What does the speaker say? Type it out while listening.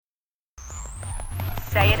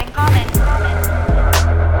Say it in comments.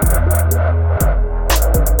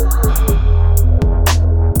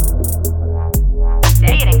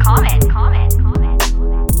 Say it in comments.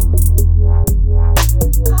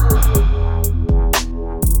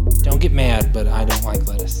 Don't get mad, but I don't like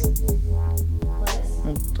lettuce.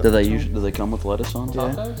 Do they come with lettuce on today?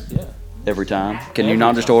 Tacos? Yeah. Every time? Can Every you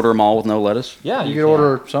not just time. order them all with no lettuce? Yeah, You you could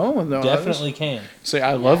order some with no Definitely lettuce. can. See,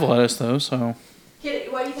 I love lettuce though, so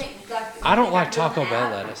Kid, what do you think? I don't like Taco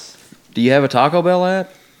Bell lettuce. Do you have a Taco Bell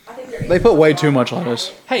app? I think they're they put way too much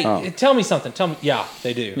lettuce. Hey, Oh. tell me something. Tell me. Yeah,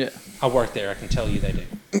 they do. Yeah. I work there. I can tell you they do.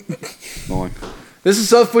 Boy. This is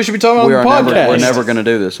stuff we should be talking We about are on the podcast. we're never going to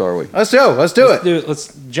do this, are we? Let's do it. Let's do it.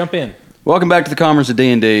 Let's jump in. Welcome back to the Commerce of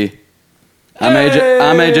D&D. I'm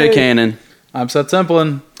AJ Cannon. I'm Seth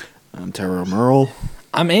Templin. I'm Tara Merle.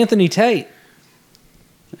 I'm Anthony Tate.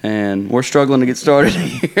 And we're struggling to get started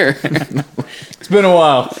here. It's been a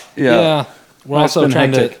while. yeah. We're Life's also been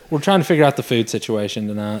trying hectic. to figure out the food situation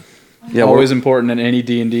tonight. Yeah, Always important in any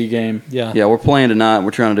D&D game. Yeah. we're playing tonight.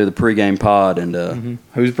 We're trying to do the pregame pod. And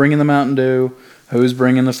Who's bringing the Mountain Dew? Who's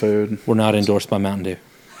bringing the food? We're not endorsed by Mountain Dew.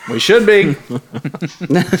 We should be.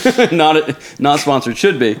 not sponsored.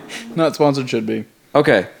 Should be. Not sponsored, should be.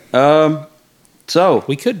 Okay. So,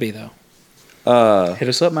 We could be though. Hit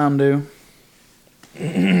us up, Mountain Dew.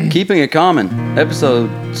 Keeping It Common,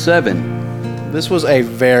 episode 7. This was a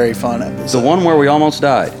very fun episode. The one where we almost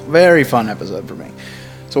died. Very fun episode for me.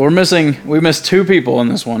 So we missed two people in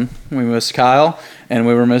this one. We missed Kyle, and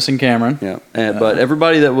we were missing Cameron. Yeah. But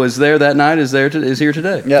everybody that was there that night is here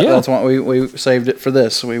today. Yeah, Yeah. that's why we saved it for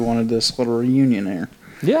this. We wanted this little reunion here.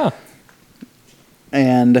 Yeah.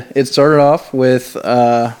 And it started off with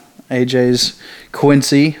AJ's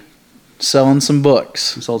Quincy selling some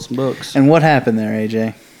books. We sold some books. And what happened there,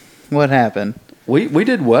 AJ? What happened? We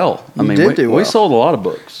did well. I You mean, did do well. we sold a lot of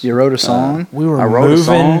books. You wrote a song? We were I wrote a moving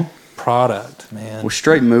song. product, man. We're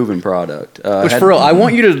straight moving product. Which, for real, I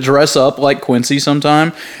want you to dress up like Quincy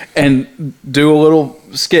sometime and do a little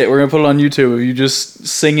skit. We're going to put it on YouTube of you just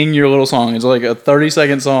singing your little song. It's like a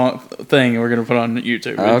 30-second song thing, and we're going to put it on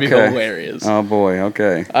YouTube. It'd be Okay. hilarious. Oh boy.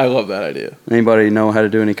 Okay. I love that idea. Anybody know how to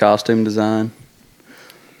do any costume design?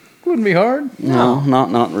 Wouldn't be hard. No,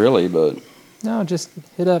 not really, but No, just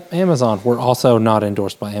hit up Amazon. We're also not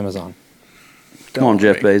endorsed by Amazon. come on,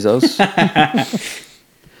 Jeff Bezos.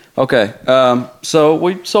 Okay. So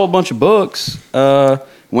we sold a bunch of books. Went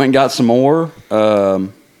and got some more.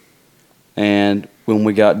 And when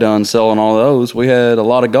we got done selling all those, we had a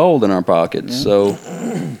lot of gold in our pockets. So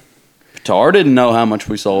Tar didn't know how much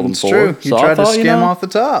we sold them It's for. true. You So I tried to thought, skim off the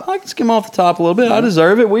top. I can skim off the top a little bit. I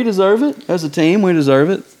deserve it. We deserve it. As a team, we deserve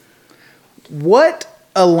it. What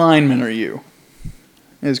alignment are you?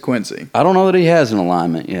 Is Quincy? I don't know that he has an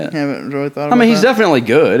alignment yet. Haven't really thought I about mean, he's that? definitely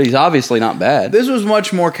good. He's obviously not bad. This was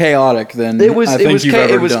much more chaotic than It was I think you've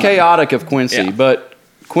ever done. chaotic of Quincy, Yeah. but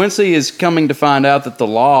Quincy is coming to find out that the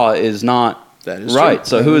law is not That is right. true.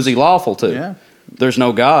 So That who is- is he lawful to? Yeah. There's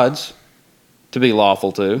no gods to be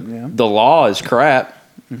lawful to. Yeah. The law is crap.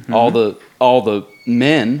 Mm-hmm. All the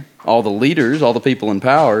men, all the leaders, all the people in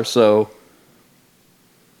power. So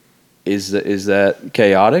is that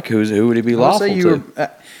chaotic? Who would he be I would lawful say to?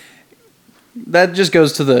 that just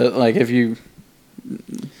goes to the if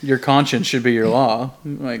your conscience should be your law.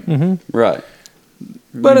 Like, Right.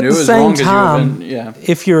 But you at knew the as same long as you have time, been- yeah.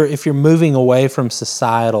 if you're moving away from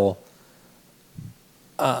societal,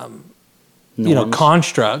 Norms.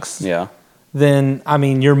 constructs, Yeah. then I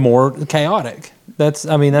mean you're more chaotic. That's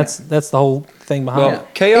the whole thing behind Well,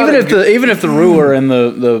 it. chaotic. Even if the ruler and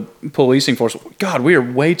the policing force, God, we are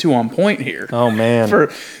way too on point here. Oh man,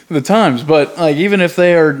 For the times, but even if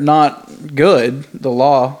they are not good, the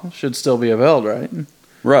law should still be upheld, right?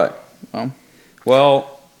 Right.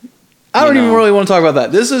 Well, I don't You even know. really want to talk about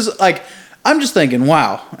that. This is I'm just thinking,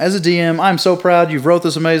 wow, as a DM, I'm so proud you've wrote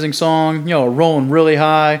this amazing song. Y'all are rolling really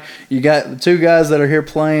high. You got the two guys that are here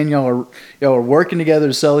playing. Y'all are working together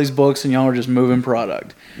to sell these books, and y'all are just moving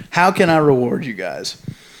product. How can I reward you guys?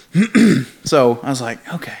 So I was like,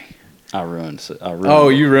 okay. I ruined Oh,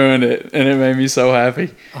 it. you ruined it, and it made me so happy.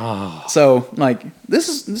 So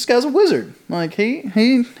this guy's a wizard. Like he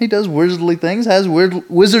does wizardly things, has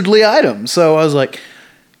wizardly items. So I was like,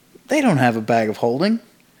 they don't have a bag of holding.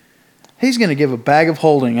 He's going to give a bag of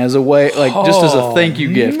holding as a way, just as a thank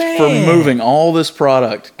you gift for man. moving all this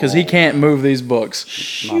product because he can't move these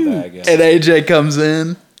books. My bad, guys. And AJ comes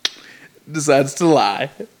in, decides to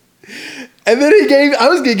lie. And And then I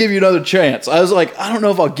was gonna give you another chance. I was like, I don't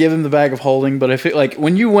know if I'll give him the bag of holding, but if it, like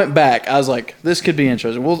when you went back, I was like, this could be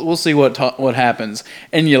interesting. We'll see what happens.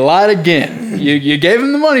 And you lied again. You gave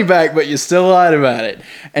him the money back, but you still lied about it.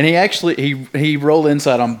 And he actually he rolled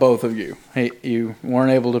inside on both of you. You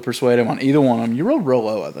weren't able to persuade him on either one of them. You rolled real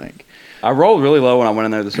low, I think. I rolled really low when I went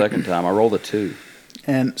in there the second time. I rolled a 2.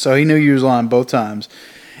 And so he knew you was lying both times,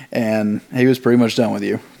 and he was pretty much done with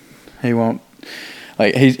you. He won't.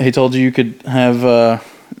 Like he told you could have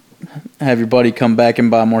your buddy come back and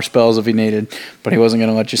buy more spells if he needed, but he wasn't going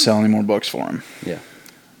to let you sell any more books for him. Yeah.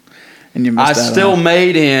 And you I missed out still on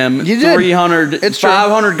made him You did. 300, It's true.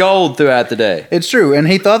 500 gold throughout the day. It's true, and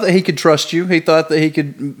he thought that he could trust you. He thought that he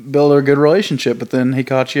could build a good relationship, but then he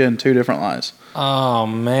caught you in 2 different lies, Oh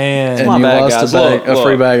man. and my you bad, lost guys. a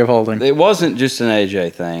free Look. bag of holding. It wasn't just an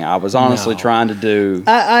AJ thing. I was honestly No. trying to do.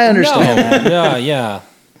 I understand. No, yeah.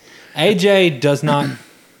 AJ does not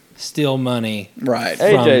steal money. Right.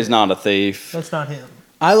 AJ's not a thief. That's not him.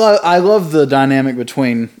 I love the dynamic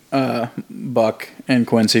between Buck and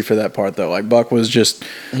Quincy for that part though. Like Buck was just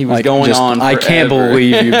He was going on I can't forever."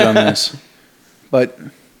 believe you've done this. But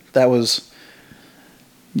that was.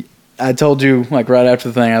 I told you like right after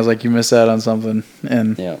the thing. I was like, you missed out on something,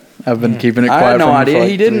 and Yeah. I've been keeping it I quiet had no from you idea. for like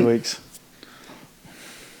He 3 didn't- weeks.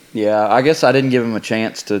 Yeah, I guess I didn't give him a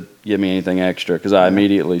chance to give me anything extra because I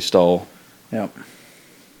immediately stole. Yep.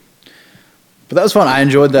 But that was fun. I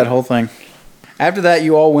enjoyed that whole thing. After that,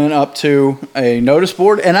 you all went up to a notice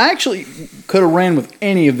board, and I actually could have ran with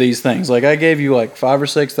any of these things. Like I gave you like 5 or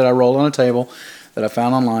 6 that I rolled on a table that I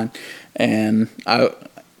found online, and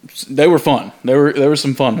they were fun. There were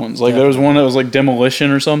some fun ones. Like there was one that was like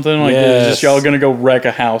demolition or something. Like it was just Yes. y'all gonna go wreck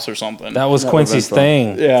a house or something. That was That would've Quincy's been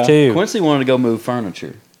fun. thing Yeah. too. Quincy wanted to go move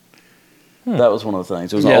furniture. That was one of the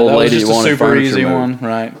things. It was yeah, an old that was lady just who a wanted super furniture easy moved. one,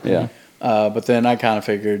 right? Yeah. But then I kind of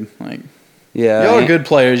figured like Yeah. y'all are good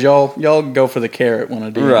players. Y'all go for the carrot when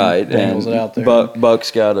a DM Right. dangles And it out there. Buck's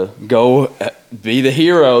got to go be the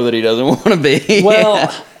hero that he doesn't want to be.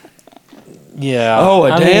 Well, yeah. oh,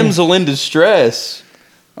 a I mean, damsel in distress.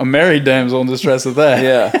 a married damsel in distress at that.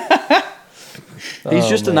 Yeah. He's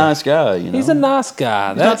just a nice guy, you know. He's a nice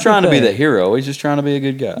guy. He's not trying to be the hero. He's just trying to be a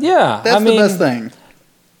good guy. Yeah, That's I mean, the best thing.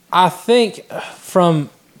 I think from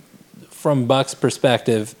Buck's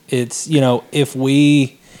perspective, it's if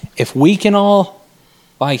we can all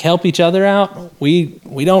like help each other out, we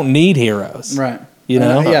don't need heroes, Right. You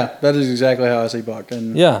know? Yeah, that is exactly how I see Buck.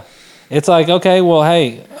 And Yeah, it's like okay, well,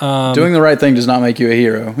 hey, doing the right thing does not make you a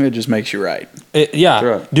hero. It just makes you right. That's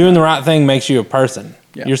right. doing the right thing makes you a person.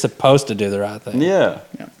 Yeah. You're supposed to do the right thing. Yeah.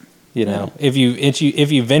 You know, if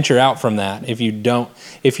you venture out from that, if you don't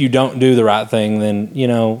do the right thing, then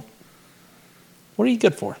what are you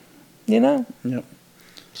good for? Yep.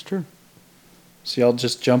 It's true. So y'all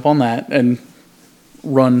just jump on that and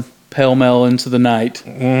run pell-mell into the night.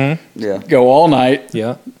 Mm-hmm. Yeah. Go all night.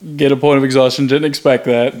 Yeah. Get a point of exhaustion. Didn't expect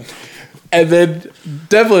that. And then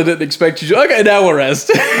definitely didn't expect you to. Okay, now we'll rest.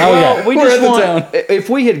 Oh yeah. We We're just at the want, town. if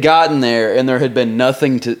we had gotten there and there had been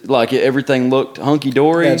nothing to, like everything looked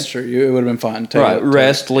hunky-dory. That's true. It would have been fine. Right.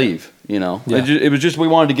 Rest, leave, Yeah. It was just, we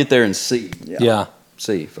wanted to get there and see. Yeah.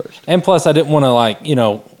 See first. And plus, I didn't want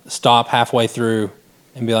to stop halfway through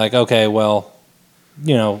and be like, okay, well,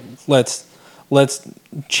 let's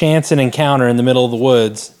chance an encounter in the middle of the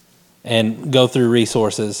woods and go through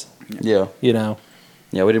resources. Yeah.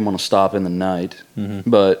 Yeah, we didn't want to stop in the night. Mm-hmm.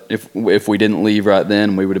 But if we didn't leave right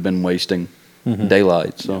then, we would have been wasting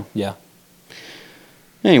daylight. So Yeah.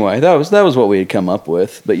 anyway, that was what we had come up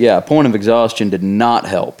with. But yeah, point of exhaustion did not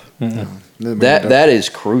help. That is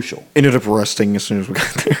crucial. Ended up resting as soon as we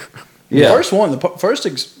got there. The first one, first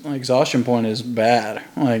exhaustion point is bad.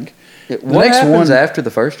 Like What next happens one- after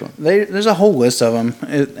the first one? there's a whole list of them.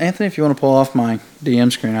 Anthony, if you want to pull off my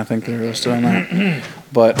DM screen, I think they're listed on that.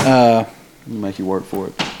 But It'll make you work for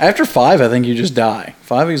it. after 5, I think you just die.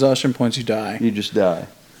 5 exhaustion points, you die. You just die.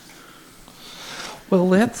 Well,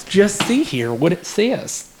 let's just see here what it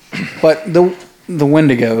says. But the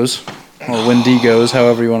Wendigos, or Wendigos,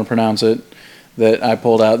 however you want to pronounce it, that I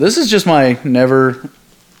pulled out. This is just my never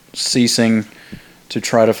ceasing to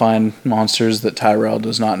try to find monsters that Tyrell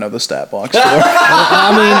does not know the stat blocks for. I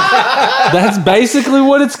mean, that's basically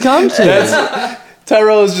what it's come to.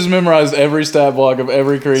 Tyrell has just memorized every stat block of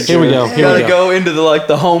every creature. Here we go. You gotta go into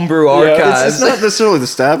the homebrew archives. It's not necessarily the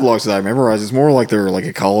stat blocks that I memorize. It's more like their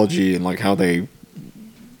ecology and how they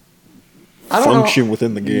function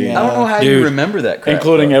within the game. I don't know how Dude. you remember that crap.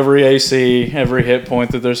 Including though. every AC, every hit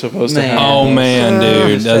point that they're supposed to Man. have. Oh man,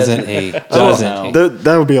 dude, doesn't he? Doesn't he?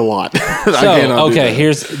 That would be a lot. cannot do okay, that.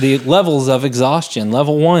 here's the levels of exhaustion.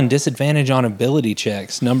 Level 1, disadvantage on ability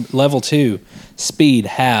checks. Level 2, speed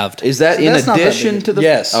halved. Is that in That's not that addition big. to the?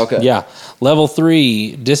 Yes. Okay. Yeah. Level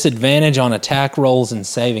 3, disadvantage on attack rolls and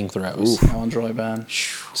saving throws. That one's really bad.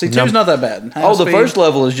 See, Num- two's not that bad. Oh, the Speed. first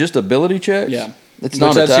level is just ability checks. Yeah, It's Which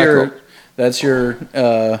not that's attack your roll. that's your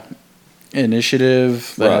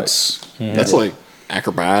initiative. That's That's like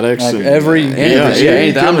acrobatics. Like and, every- Anything, Yeah,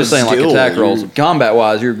 anything. I'm just saying, like skill, attack rolls. dude. Combat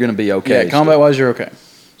wise, you're going to be okay. yeah. Combat wise, you're okay.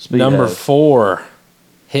 Speed Number half. 4,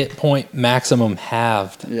 hit point maximum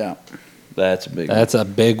halved. Yeah. That's a big. That's a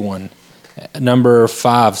big one. Number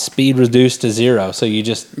 5, speed reduced to 0. So you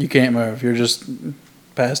just You can't move. You're just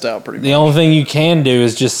passed out pretty the much. only thing you can do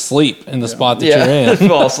is just sleep in the spot that yeah. you're in.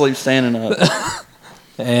 Fall asleep standing up.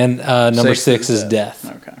 And number 6 is death.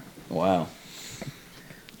 Okay. Wow.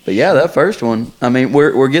 But yeah, that first one. I mean,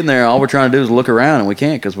 we're getting there. All we're trying to do is look around, and we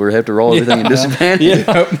can't because we have to roll everything in disadvantage.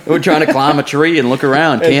 We're trying to climb a tree and look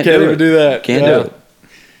around. Can't do even it. do that. Can't Yeah. do it.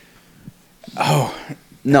 Oh,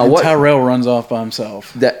 No, and what? Tyrell runs off by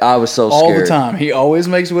himself That I was so all scared. the time. He always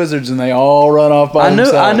makes wizards, and they all run off by I knew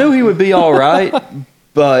themselves. he would be all right,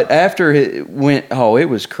 but after it went, it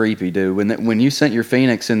was creepy, dude. When you sent your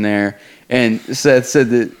Phoenix in there and Seth said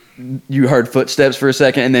that you heard footsteps for a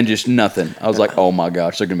second and then just nothing. I was like, oh my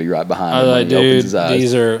gosh, they're gonna be right behind I him was when like, he opens dude, his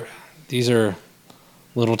eyes. these are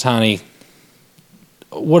little tiny.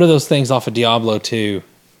 What are those things off of Diablo 2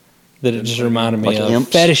 that it just reminded me Like of?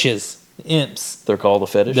 imps? Fetishes, imps. They're called the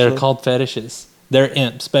fetish. They're though? called fetishes. They're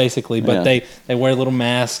imps basically, but Yeah. they wear little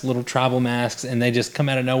masks, little tribal masks, and they just come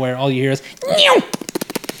out of nowhere. All you hear is meow.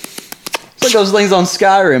 It's like those things on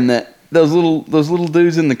Skyrim that those little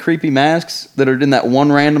dudes in the creepy masks that are in that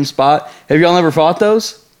one random spot. Have y'all never fought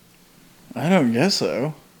those? I don't guess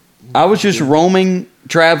so. I was just roaming,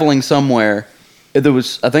 traveling somewhere. I think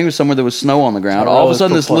it was somewhere there was snow on the ground. Tyrell All of a is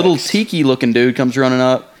sudden, this little perplexed. tiki-looking dude comes running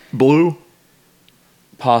up. Blue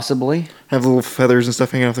Possibly, have little feathers and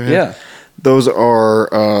stuff hanging off their head. yeah. Those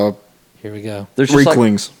are Here we go. There's just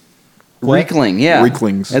Reeklings. like Reekling, yeah.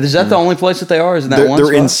 Reeklings. And is that the only place that they are? Is in that They're, one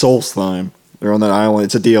they're in spot? Solstheim. They're on that island.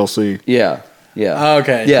 It's a DLC. Yeah, yeah.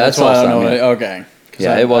 Okay. Yeah, that's that's why I all don't know. I mean. Okay. 'Cause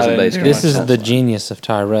Yeah, it wasn't based didn't on do This much is else the on it. genius of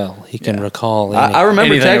Tyrell. He can Yeah. recall. I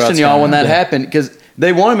remember Anything about texting y'all when Skyrim, that yeah. happened because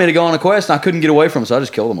they wanted me to go on a quest and I couldn't get away from them, so I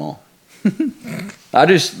just killed them all. I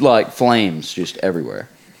just like flames just everywhere.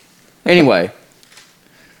 Anyway,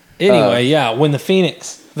 Anyway, yeah, when the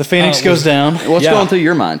Phoenix. The Phoenix Oh, goes was- down. what's Yeah. going through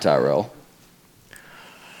your mind, Tyrell?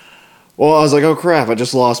 Well, I was like, oh crap! I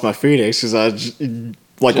just lost my Phoenix because I Just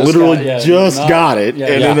literally got- yeah, just not- got it, yeah,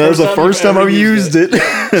 and yeah. then that was the First time first you've time ever I've used used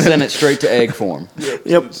it. Send it straight to egg form.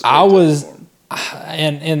 Yep. I was,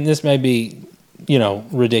 and this may be,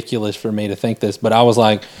 ridiculous for me to think this, but I was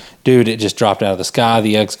like, dude, it just dropped out of the sky.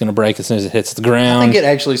 The egg's gonna break as soon as it hits the I ground. think it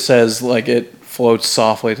actually says like it floats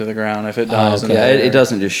softly to the ground if it dies. in okay. Yeah, the it air.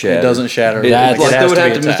 doesn't just shatter. It doesn't shatter. It, That's- it's like it they has would to have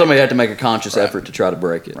be to, attacked. somebody had to make a conscious Right. effort to try to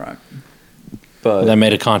break it. Right. But they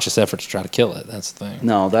made a conscious effort to try to kill it. That's the thing.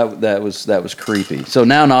 no, that was creepy. So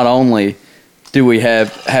now not only do we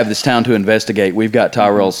have this town to investigate, we've got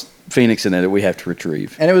Tyrell's Phoenix in there that we have to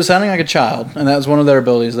retrieve. And it was sounding like a child, and that's one of their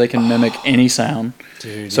abilities. They can mimic any sound.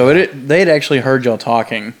 Dude, So they had actually heard y'all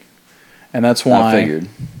talking, and that's why. I figured.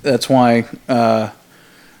 That's why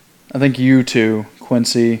I think you two,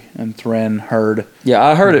 Quincy and Thren, heard Yeah,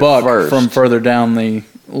 I heard it Buck first. from further down the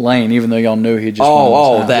lane, even though y'all knew he just. went on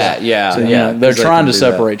Oh, his that, house. yeah, So, yeah. they're 'cause they trying can to do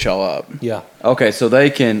that. separate y'all up. Yeah. Okay, so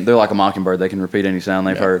they're like a mockingbird. They can repeat any sound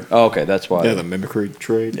they've heard. Oh, okay, that's why. Yeah, the mimicry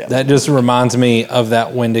trait. Yeah. That just reminds me of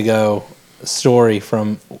that Wendigo story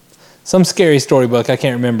from some scary storybook. I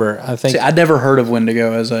can't remember. I think See, I'd never heard of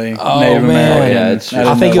Wendigo as a Oh, Native man. American. Yeah, it's- I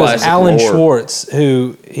didn't think it know. was Classic Alan lore. Schwartz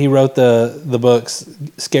who he wrote the books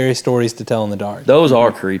 "Scary Stories to Tell in the Dark." Those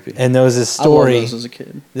are creepy. And there was this I loved story. those as a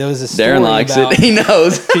kid. There was a story Darren likes about, it. He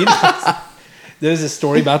knows. There was a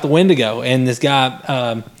story about the Wendigo, and this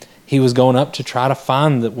guy, he was going up to try to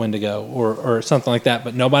find the Wendigo or something like that,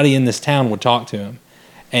 but nobody in this town would talk to him,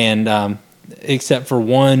 and except for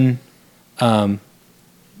one,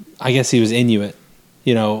 I guess he was Inuit.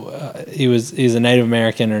 He was a Native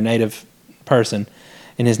American or Native person,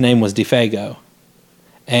 and his name was Defago.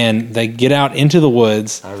 And they get out into the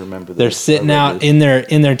woods. I remember. They're sitting out in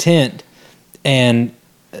their tent, and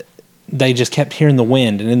they just kept hearing the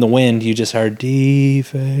wind, and in the wind you just heard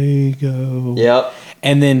Defago. Yep.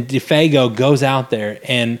 And then Defago goes out there,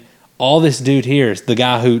 and all this dude hears, the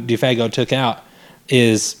guy who Defago took out,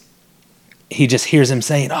 is he just hears him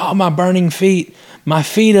saying, "Oh, my burning feet, my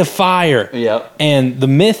feet of fire." Yep. And the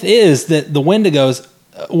myth is that the Wendigos,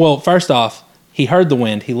 well, first off, he heard the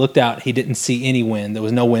wind. He looked out. He didn't see any wind. There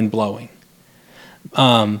was no wind blowing.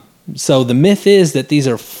 So the myth is that these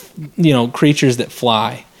are, creatures that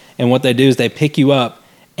fly, and what they do is they pick you up,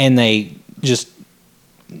 and they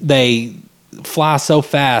fly so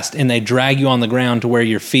fast, and they drag you on the ground to where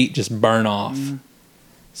your feet just burn off.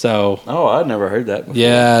 So Oh, I'd never heard that before.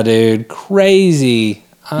 yeah, dude, crazy.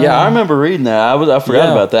 Yeah, I remember reading that. I forgot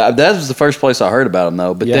Yeah. about that. That was the first place I heard about them,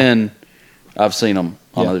 though. But Yeah. then I've seen them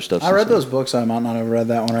on Yeah. other stuff. I read since those books. I might not have read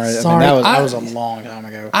that one already. Sorry, that I- was a long time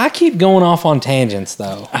ago. I keep going off on tangents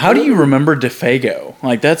though. How do you remember Defago?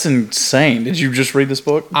 Like, that's insane. Did you just read this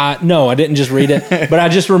book? No, I didn't just read it, but I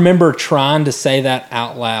just remember trying to say that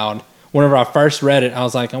out loud. Whenever I first read it, I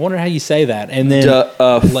was like, I wonder how you say that. And then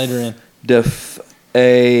later in,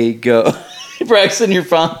 Defago. Practicing your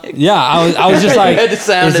phonics. yeah, I was just like, You had to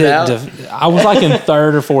sound is it out. I was like in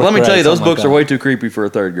third or fourth. Let me grade, tell you, those something like books are that. way too creepy for a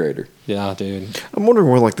third grader. Yeah, dude. I'm wondering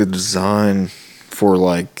where like the design for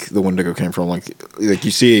like the Wendigo came from. Like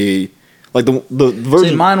you see, like the version.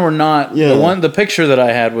 See, mine were not. Yeah. The picture that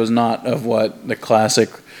I had was not of what the classic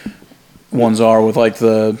ones are with like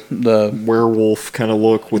the werewolf kind of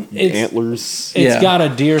look with It's- antlers. It's Yeah. got a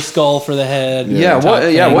deer skull for the head. Yeah, type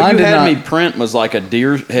what? Yeah, thing. what Mine you did had not- me print was like a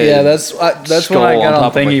deer head. Yeah, that's what I skull got on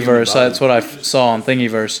top of a human Thingiverse. body. That's what I saw on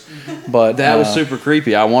Thingiverse. But That was super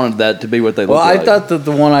creepy. I wanted that to be what they Well, looked I like. thought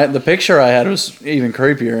that the picture I had was even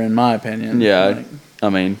creepier in my opinion. Yeah, Like, I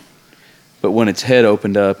mean, but when its head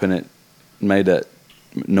opened up and it made that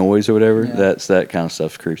noise or whatever, Yeah. that kind of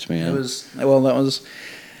stuff creeps me it out. was that was,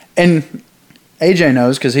 and AJ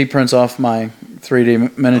knows because he prints off my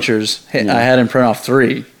 3D miniatures. Yeah. I had him print off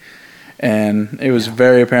 3, and it was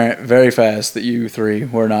very apparent very fast that you 3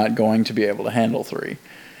 were not going to be able to handle 3.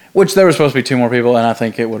 Which there were supposed to be 2 more people, and I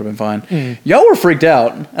think it would have been fine. Y'all were freaked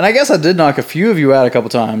out, and I guess I did knock a few of you out a couple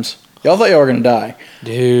times. Y'all thought y'all were gonna die.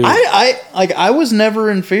 Dude. I was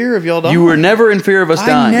never in fear of y'all dying. You were never in fear of us I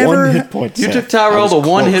dying. never- One hit point. You Seth. took I Tyrell was to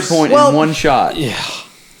one close. hit point Well- in one shot. yeah.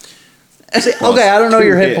 See, okay, I don't know 2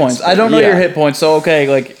 your hit hits, points. I don't know yeah. your hit points, so okay,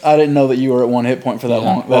 like I didn't know that you were at 1 hit point for that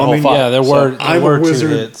long. That Well, I whole mean, fight. Yeah, there So- were, there I'm a were 2 wizard,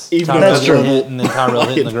 hits. even Tyrell That's got true. hit and then Tyrell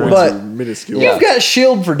hit in the Hit ground. points But- are minuscule. You've got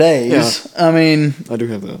shield for days. I mean, I do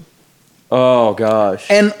have that. Oh gosh.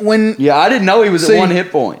 and when Yeah, I didn't know he was See, at 1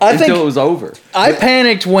 hit point I until think- it was over. I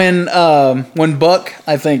panicked when Buck,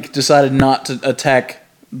 I think, decided not to attack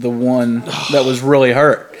the one that was really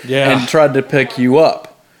hurt, Yeah. and tried to pick you up,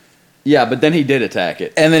 Yeah, but then he did attack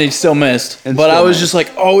it. and then he still missed. And But still I was missed. just like,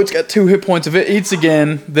 oh, it's got 2 hit points. If it eats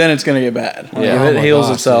again, then it's gonna get bad. Like, Yeah. if Oh it my heals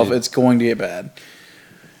gosh, itself, dude. it's going to get bad.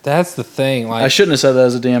 That's the thing. Like, I shouldn't have said that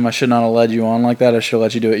as a DM. I should not have led you on like that. I should have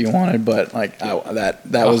let you do what you wanted. But like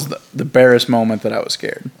that was the barest moment that I was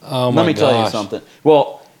scared. oh my Let me gosh. tell you something.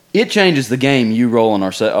 Well, it changes the game you rolling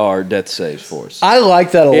our death saves for us. I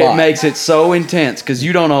like that a It lot. makes it so intense because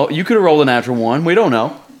you don't know. You could have rolled a natural 1. We don't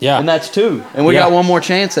know. Yeah. And that's 2. And we Yeah. got one more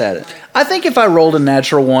chance at it. I think if I rolled a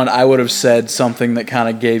natural 1, I would have said something that kind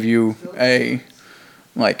of gave you a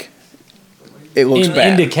like it looks An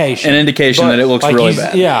bad. indication. An indication But, that it looks Like really you-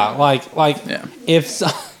 bad. Yeah, like Yeah. if so-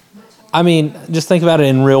 I mean, just think about it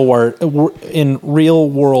in real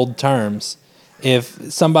world terms. If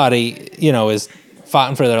somebody, is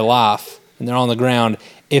fighting for their life and they're on the ground,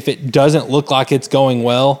 if it doesn't look like it's going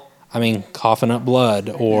well, I mean, coughing up blood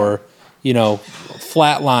or,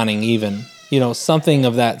 flatlining even, something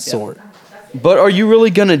of that sort. But are you really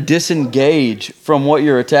going to disengage from what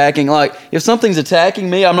you're attacking? Like, if something's attacking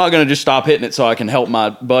me, I'm not going to just stop hitting it so I can help my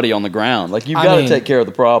buddy on the ground. Like, you've I got to mean- take care of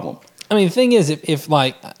the problem. I mean, the thing is, if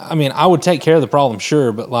I would take care of the problem,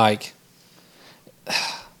 sure, but like,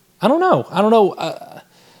 I don't know.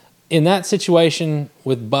 In that situation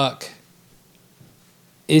with Buck,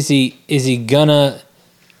 is he gonna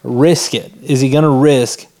risk it? Is he gonna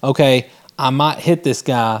risk? Okay, I might hit this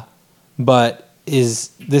guy, but is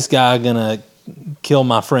this guy gonna kill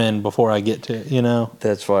my friend before I get to it?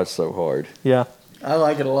 That's why it's so hard. Yeah. I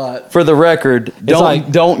like it a lot. For the record,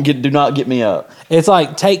 like- do not get me up. It's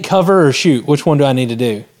like take cover or shoot. Which one do I need to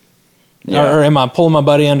do? Yeah. Or am I pulling my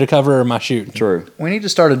buddy under cover or am I shooting? True. We need to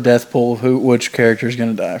start a death pool of which character is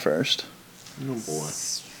going to die first. Oh boy.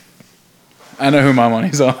 I know who my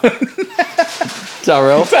money's on.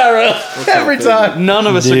 Tyrell, Every time. none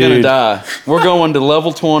of us are going to Dude. die. We're going to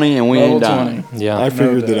level 20 and we Level ain't dying. 20. Yeah. I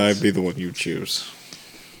figured that dice. I'd be the one you choose.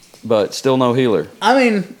 But still no healer. I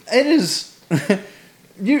mean, it is.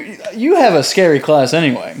 You have a scary class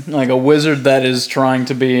anyway, like a wizard that is trying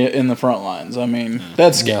to be in the front lines. I mean,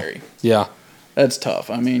 that's scary. Yeah. That's tough.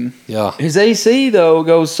 I mean, Yeah. His AC, though,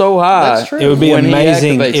 goes so high. That's true. It would be when he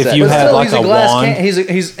amazing activates if that. you But had still, like he's a glass wand.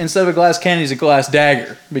 he's instead of a glass cannon, he's a glass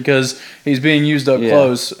dagger because he's being used up Yeah.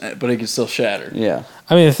 close, but he can still shatter. Yeah.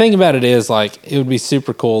 I mean, the thing about it is, like, it would be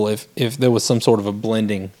super cool if there was some sort of a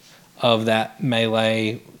blending of that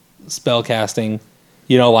melee spell casting.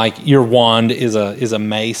 You know, like your wand is a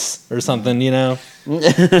mace or something. You know.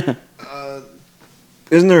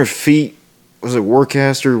 Isn't there a feat? Was it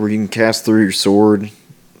Warcaster where you can cast through your sword?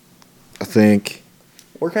 I think.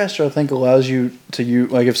 Warcaster, I think, allows you to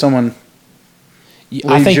use, like, if someone I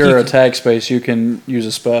leaves think your you can- attack space, you can use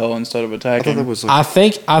a spell instead of I attacking. thought that was like,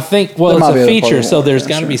 I think. Well, There it's might be a other feature, part so of there's Warcaster.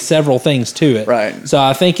 got to be several things to it. Right. So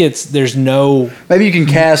I think there's no Maybe you can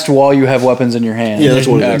cast while you have weapons in your hand. Yeah, that's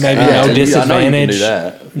what it is. maybe Yeah, no I know you can disadvantage. do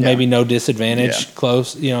that. Maybe no disadvantage Yeah.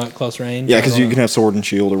 close. You know, at close range. yeah, I because don't you know. can have sword and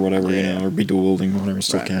shield or whatever, you Yeah. know, or be dual wielding, whatever, and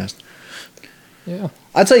still Right. cast. Yeah.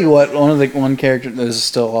 I tell you what, one character. This is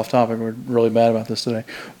still off topic. We're really bad about this today.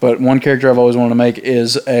 But one character I've always wanted to make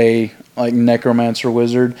is a like necromancer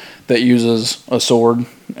wizard that uses a sword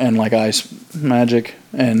and like ice magic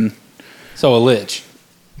and So a lich,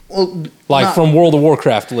 well, like not- from World of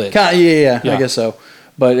Warcraft lich. Kind of, yeah, Yeah. I guess so.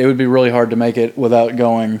 But it would be really hard to make it without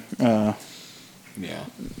going Yeah.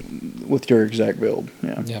 with your exact build.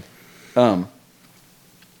 Yeah. Yeah. So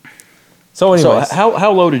So anyways,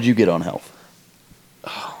 how low did you get on health?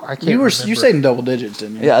 I can't You remember. said in double digits,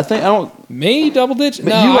 didn't you? Yeah, I think I don't. me double digit.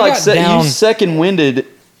 But No, you I like got down. you second winded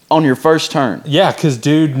on your first turn. Yeah, because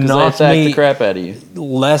dude 'Cause they knocked attacked me the crap out of you.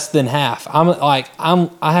 less than half. I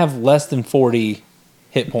have less than 40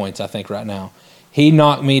 hit points. I think right now. He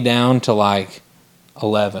knocked me down to like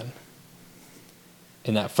 11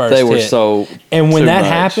 in that first. They were hit. so. And when too that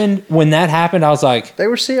much. happened, I was like, They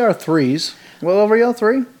were CR3s. Well, over y'all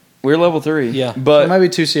 3? We're level 3. Yeah. but Maybe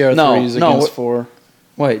 2 CR3s no, against what- 4.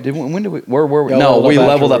 wait, when did we? Where were we? Y'all No, leveled we up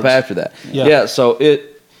leveled up afterwards. after that. Yeah. So it.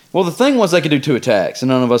 Well, the thing was they could do 2 attacks, and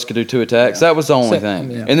none of us could do 2 attacks. That was the only So-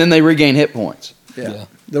 thing. yeah. And then they regain hit points. Yeah. Yeah.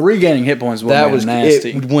 The regaining hit points was That was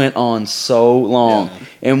nasty. It went on so long,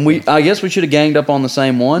 and I guess we should have ganged up on the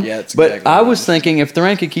same one. Yeah, it's but exactly I right. was thinking if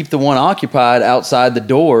Thran could keep the one occupied outside the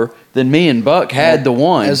door, then me and Buck had the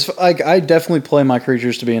one. As like I definitely play my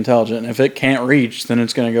creatures to be intelligent. If it can't reach, then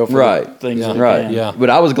it's going to go for Right. things Yeah. that it Right. can. Yeah. But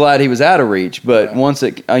I was glad he was out of reach. But Yeah. once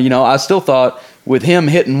it, I still thought with him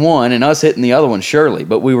hitting one and us hitting the other one, surely.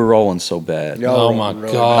 But we were rolling so bad. Y'all oh were my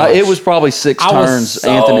really god, It was probably 6 I was turns. so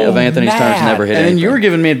Anthony's turns mad. never hit. And then you anything. were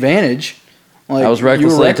giving me advantage. Like, I was you were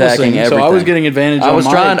recklessly attacking recklessing, So I was everything. getting advantage. I was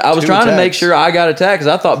on trying. my I was 2 trying to make attacks. sure I got attacked because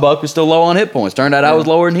I thought Buck was still low on hit points. Turned out I was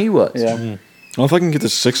lower than he was. Yeah. Well, if I can get to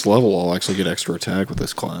 6th level, I'll actually get extra attack with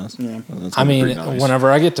this class. Yeah. That's I gonna be mean, pretty nice. whenever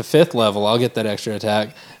I get to 5th level, I'll get that extra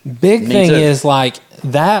attack. Big Me thing too. is like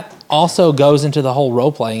that also goes into the whole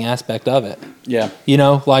role playing aspect of it. Yeah. You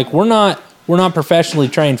know, like we're not professionally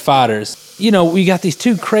trained fighters. You know, we got these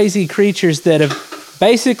 2 crazy creatures that have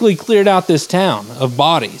basically cleared out this town of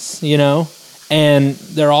bodies, you know? And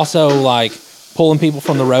they're also like pulling people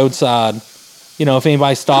from the roadside. You know, if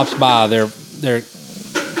anybody stops by, they're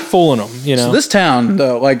fooling them, you know. So this town,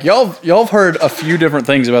 though, like y'all have heard a few different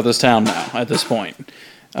things about this town now. At this point,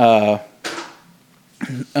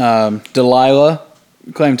 Delilah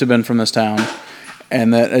claimed to have been from this town,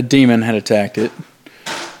 and that a demon had attacked it.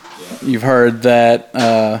 You've heard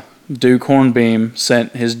that Duke Hornbeam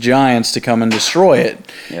sent his giants to come and destroy it,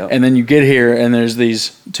 Yep. and then you get here and there's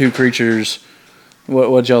these 2 creatures.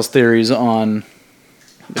 What y'all's theories on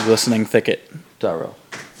the glistening thicket? Tyrell.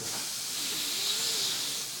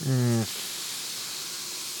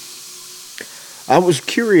 I was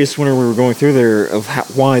curious whenever we were going through there of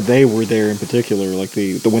why they were there in particular, like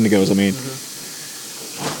the Wendigos. I mean,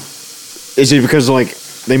 is it because like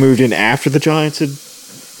they moved in after the Giants had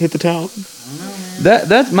hit the town?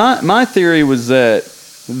 That's my theory was that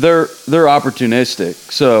they're opportunistic.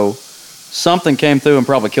 So something came through and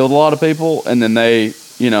probably killed a lot of people, and then they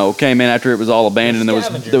came in after it was all abandoned. And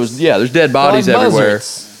there's dead bodies Like everywhere.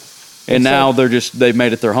 buzzards. And now they've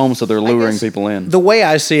made it their home, so they're luring guess people in. The way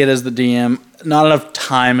I see it as the DM, not enough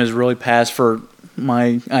time has really passed for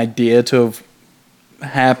my idea to have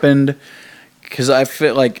happened, because I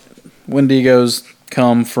feel like Wendigos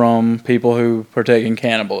come from people who partake in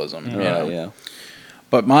cannibalism. you know? Yeah.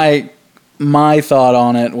 But my thought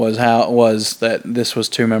on it was that this was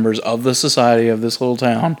 2 members of the society of this little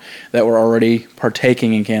town that were already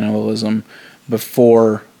partaking in cannibalism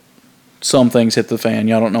before some things hit the fan.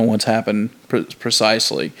 Y'all don't know what's happened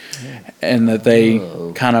precisely, and that they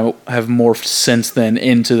kind of have morphed since then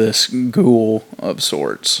into this ghoul of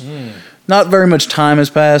sorts. Not very much time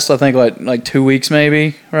has passed. I think like 2 weeks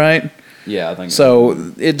maybe, right? Yeah, I think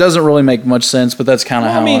So it doesn't really make much sense, but that's kind of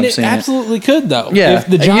Well, how I mean, I've it seen it. absolutely could though. Yeah. If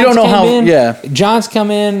the And you Giants don't know came how- in, yeah. Giants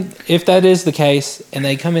come in. If that is the case, and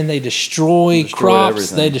they come in, they destroy crops.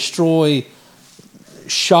 everything. They destroy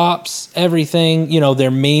shops, everything. You know,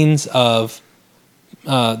 their means of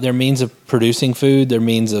their means of producing food, their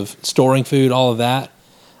means of storing food, all of that.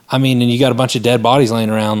 I mean, and you got a bunch of dead bodies laying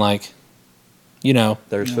around. Like, you know,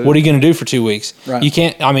 There's food. what are you going to do for 2 weeks? Right. You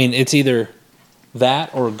can't. I mean, it's either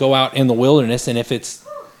that or go out in the wilderness. And if it's,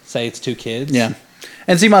 say, it's 2 kids. Yeah.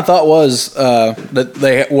 And see, my thought was that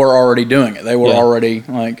they were already doing it. They were Yeah. already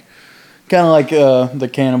like, kind of like the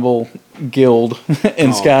cannibal guild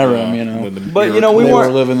in Skyrim, you know. But, you know, we they were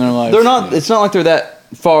weren't living their life. They're not. It's not like they're that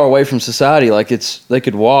far away from society. Like they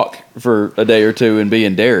could walk for a day or two and be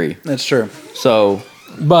in Derry. That's true. So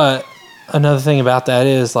But another thing about that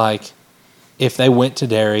is like, if they went to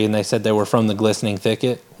Derry and they said they were from the Glistening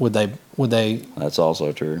Thicket, would they? that's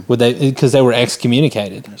also true. Because they were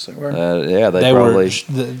excommunicated. Yes, they were. Yeah, they They probably.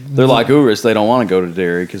 were. They're like Urus. They don't want to go to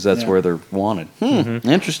Derry because that's Yeah. where they're wanted.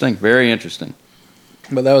 Interesting. Very interesting.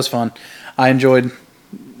 But that was fun. I enjoyed.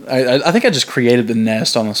 I think I just created the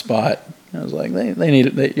nest on the spot. I was like, they need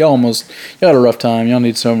it. Y'all had a rough time. Y'all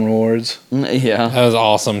need some rewards. Yeah. That was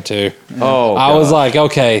awesome too. Oh, I was God. like,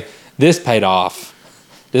 okay, this paid off.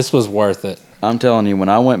 This was worth it. I'm telling you, when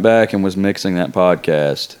I went back and was mixing that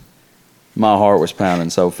podcast, my heart was pounding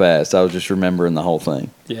so fast. I was just remembering the whole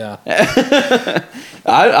thing. Yeah.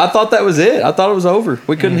 I thought that was it. I thought it was over.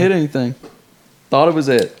 We couldn't hit anything. Thought it was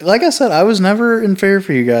it. Like I said, I was never in fear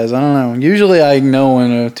for you guys. I don't know. Usually I know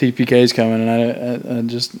when a TPK is coming, and I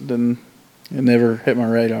just didn't. It never hit my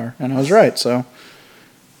radar, and I was right. So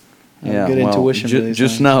I have Yeah. good well, intuition for these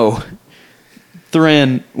just things. know,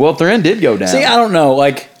 Thren did go down. See, I don't know.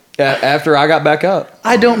 Like after I got back up.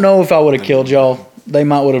 I don't know if I would have killed y'all. They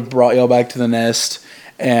might would have brought y'all back to the nest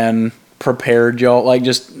and prepared y'all, like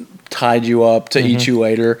just tied you up to eat you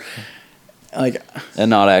later. Like, And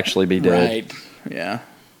not actually be dead. right. Yeah.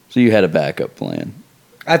 So you had a backup plan.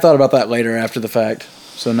 I thought about that later after the fact.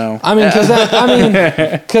 So no. I mean,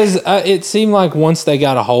 because it seemed like once they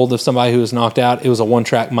got a hold of somebody who was knocked out, it was a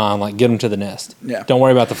one-track mind. Like, get them to the nest. Yeah. Don't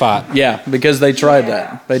worry about the fight. Yeah, because they tried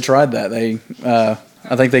that. They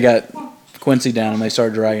I think they got Quincy down and they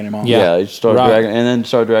started dragging him off. Yeah. You started right. dragging, and then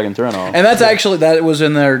started dragging Thren off. And that's actually, that was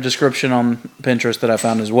in their description on Pinterest that I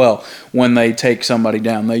found as well. When they take somebody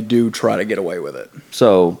down, they do try to get away with it.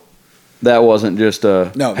 So that wasn't just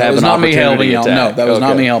a No, that have was an not me helping opportunity y'all. attack. No, that was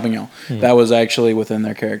not Okay. me helping y'all. That was actually within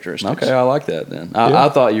their characteristics. Okay, I like that then. I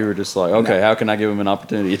thought you were just like, okay, how can I give him an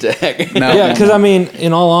opportunity attack? No, Yeah, no, because no. I mean,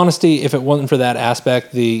 in all honesty, if it wasn't for that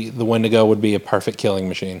aspect, the Wendigo would be a perfect killing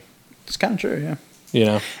machine. It's kind of true, yeah. You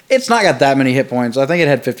know. It's not got that many hit points. I think it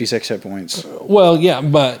had 56 hit points. Well, yeah,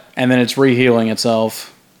 but And then it's re-healing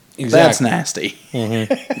itself. That's nasty.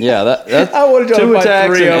 Yeah, that I would've done 2 like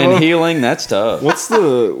attacks 3 of and them. healing. That's tough. What's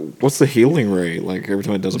the healing rate like every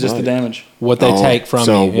time it does a Just bite? the damage. what they Oh, take from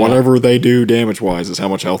so you. yeah. whatever they do damage wise is how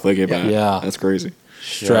much health they get back. Yeah. That's crazy.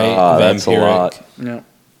 Straight That's a vampiric. lot. Yeah.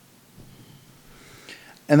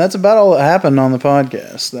 And that's about all that happened on the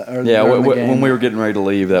podcast. Yeah, when we were getting ready to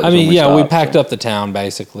leave, that was I mean, when we yeah, we stopped, packed so up the town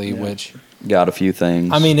basically, which got a few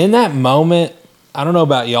things. I mean, in that moment, I don't know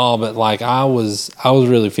about y'all, but like I was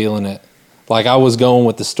really feeling it. Like I was going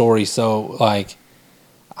with the story, so like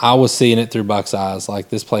I was seeing it through Buck's eyes. Like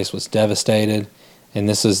this place was devastated, and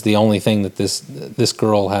this is the only thing that this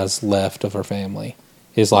girl has left of her family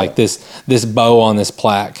is like this bow on this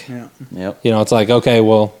plaque. Yeah. Yep. You know, it's like, okay,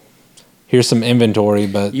 well, here's some inventory,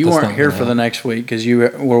 but You that's weren't not here gonna for the help. next week because you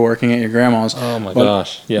were working at your grandma's. Oh my But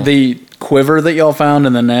gosh! Yeah. The quiver that y'all found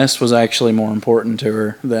in the nest was actually more important to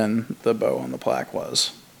her than the bow on the plaque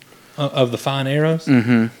was. Of the fine arrows.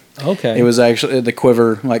 Mm-hmm. Okay. It was actually the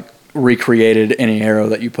quiver like recreated any arrow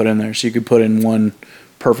that you put in there, so you could put in one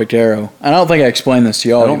perfect arrow. And I don't think I explained this to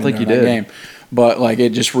y'all. I don't even think you during that did. Game, but like it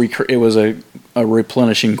just it was a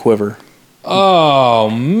replenishing quiver. Oh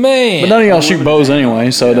man! But none of y'all shoot bows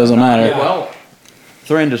anyway, so it doesn't matter. Well,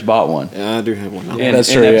 Thren just bought one. Yeah, I do have one. In, That's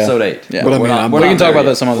in true, yeah. episode 8. Yeah. But I We're mean, not- we we're can not talk there about that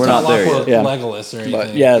yet. some other We're time. not there yet. Yeah. Legolas or anything.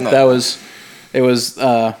 But yeah, that was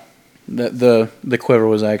the quiver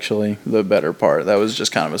was actually the better part. That was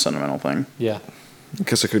just kind of a sentimental thing. Yeah. I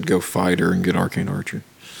guess I could go fighter and get arcane archer.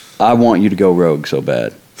 I want you to go rogue so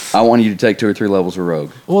bad. I want you to take 2 or 3 levels of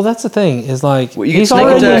rogue. Well, that's the thing. Is like Well, you can he's sneak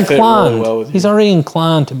already attack fit inclined. really well with you. He's already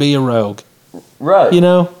inclined to be a rogue. Right. You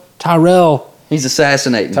know, Tyrell. He's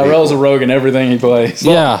assassinating Tyrell's a people. rogue in everything he plays.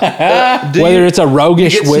 Yeah. Do Whether you- it's a You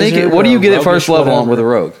roguish get wizard. sneak, what do or you a get at first roguish level on whatever. with a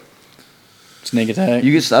rogue? Sneak attack.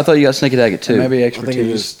 I thought you got sneak attack at 2. Maybe I think it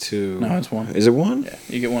expertise. is 2. No, it's 1. Is it 1? Yeah,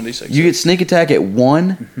 you get 1d6. You get sneak attack at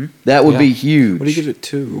 1? That would Yeah. be huge. What do you get at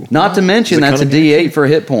 2? Not to mention Is it that's a cunning D8 for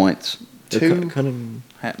hit points. Two.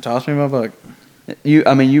 Toss me my book.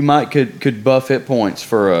 You might could buff hit points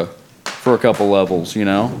for a couple levels, you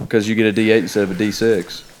know, because you get a D8 instead of a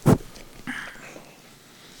D6.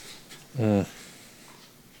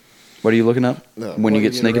 What are you looking up when you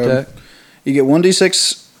get sneak attack? You get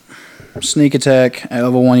 1d6 sneak attack at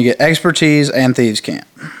level 1. You get expertise and thieves' cant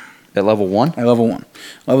At level 1? at level 1.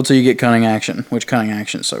 Level 2, you get cunning action, which cunning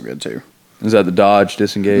action is so good too. Is that the dodge,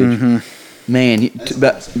 disengage? Mm-hmm. Man,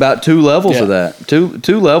 about 2 levels of Yeah. that.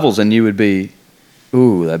 Two levels, and you would be,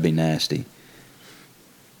 ooh, that'd be nasty.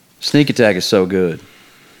 Sneak attack is so good.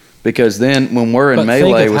 Because then when we're in But think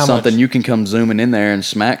melee of with how something, much- you can come zooming in there and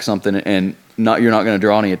smack something, and you're not going to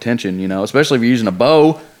draw any attention, you know, especially if you're using a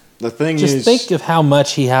bow. The thing Just is, think of how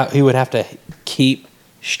much he would have to keep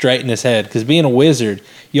straight in his head. Because being a wizard,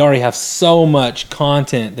 you already have so much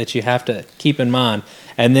content that you have to keep in mind.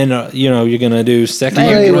 And then, you're going to do second.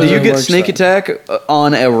 Man, Do it you really get works, sneak though. attack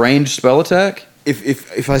on a ranged spell attack?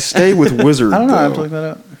 if I stay with wizard, I don't know. I have to though, look that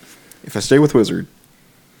up. if I stay with wizard,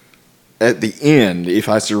 at the end, if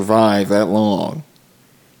I survive that long,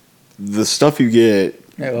 the stuff you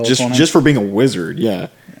get level just 20. just for being a wizard,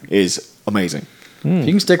 is amazing. If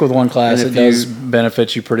you can stick with one class, And it if does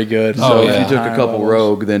benefit you pretty good. So Oh, if yeah. you took a Higher couple levels.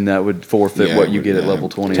 rogue, then that would forfeit Yeah, what you get at yeah. level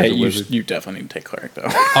 20 Hey, as a wizard. you definitely need to take cleric though.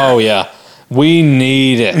 Oh, yeah. We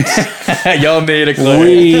need it. Y'all need a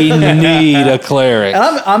We need a cleric. And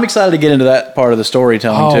I'm excited to get into that part of the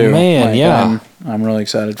storytelling Oh, too. man, yeah. I'm really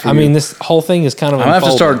excited for I you. mean, this whole thing is kind of I'm gonna have to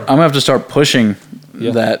unfolding. start pushing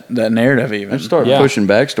Yeah. that narrative even. Let's start Yeah. pushing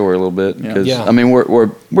backstory a little bit because Yeah. I mean we're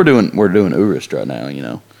doing Urist right now, you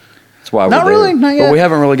know. That's why Not we're really, there. not yet. But we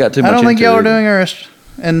haven't really got too much. I don't think into y'all are it. doing Urist,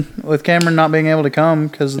 and with Cameron not being able to come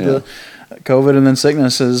because of the COVID and then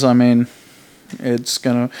sicknesses. I mean, it's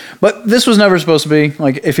gonna. But this was never supposed to be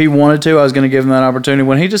like if he wanted to, I was gonna give him that opportunity.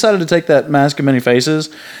 When he decided to take that Mask of Many Faces,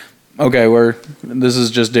 okay, this is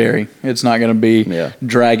just Derry. It's not gonna be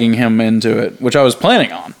dragging him into it, which I was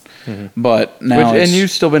planning on. But now, and you've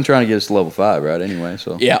still been trying to get us to level 5, right? Anyway,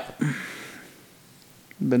 so yeah,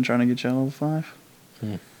 been trying to get you to level 5.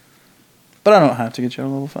 But I don't have to get you to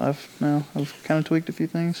level 5 now. I've kind of tweaked a few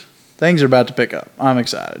things. Things are about to pick up. I'm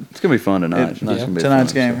excited. it's gonna be fun tonight. Tonight's gonna be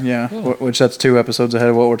Tonight's fun, game, yeah. Which that's 2 episodes ahead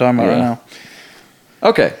of what we're talking about right now. so.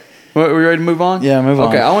 Okay, are we ready to move on? Yeah, move on.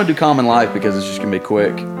 Okay, I want to do common life because it's just gonna be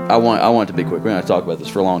quick. I want it to be quick. We're gonna talk about this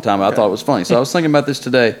for a long time. But I thought it was funny, so I was thinking about this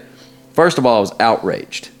today. First of all, I was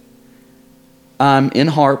outraged. I'm in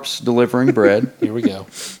Harps delivering bread. Here we go.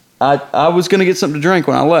 I was going to get something to drink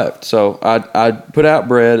when I left. So I put out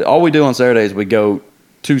bread. All we do on Saturday is we go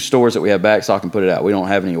to stores that we have back so I can put it out. We don't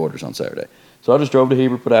have any orders on Saturday. So I just drove to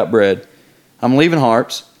Heber, put out bread. I'm leaving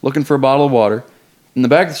Harps, looking for a bottle of water. In the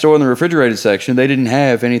back of the store in the refrigerated section, they didn't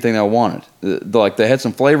have anything I wanted. Like they had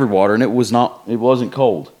some flavored water and it wasn't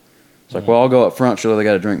cold. It's like, well, I'll go up front. Sure, they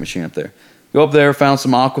got a drink machine up there. Go up there, found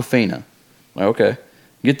some Aquafina. Like, okay.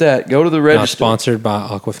 Get that. Go to the Not register. sponsored by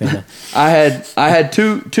Aquafina. I had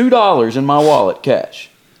 $2 in my wallet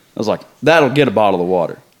cash. I was like, that'll get a bottle of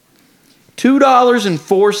water.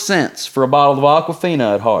 $2.04 for a bottle of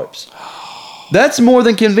Aquafina at Harps. That's more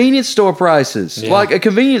than convenience store prices. Yeah. Like a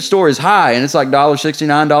convenience store is high, and it's like $1.69,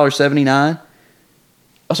 $1.79.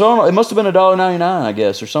 So I don't know, it must have been $1.99, I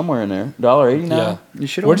guess, or somewhere in there. $1.89. Yeah. You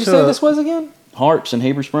should Where'd you say this was again? Harps in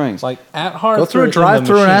Heber Springs. Like at Harps. Go through or a in the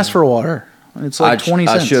drive-through and machine? ask for water. It's like 20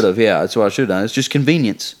 I cents. should have. Yeah, that's what I should have done. It's just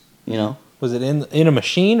convenience. You know, Was it in a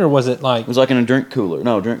machine or was it like? it was like in a drink cooler.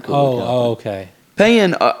 No, drink cooler. kind of thing. Oh, okay.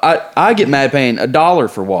 Paying, I get mad paying $1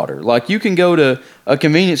 for water. Like you can go to a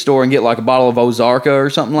convenience store and get like a bottle of Ozarka or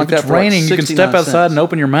something like If it's that. For like raining, you can 69 step outside cents. and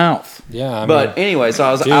open your mouth. Yeah. I But mean, anyway, so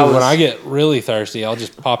I was, dude, I was when I get really thirsty, I'll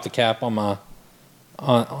just pop the cap on my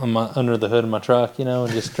under the hood of my truck,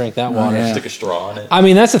 and just drink that water. yeah. stick a straw in it. I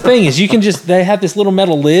mean, that's the thing is they have this little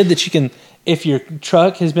metal lid that you can, if your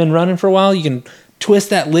truck has been running for a while, you can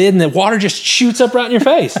twist that lid and the water just shoots up right in your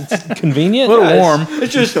face. It's convenient. A little warm.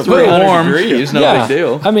 It's just little 300 warm. degrees. No Yeah. big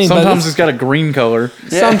deal. I mean, Sometimes it's got a green color.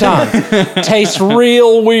 sometimes tastes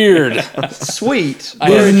real weird. Sweet.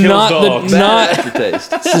 This is not Bad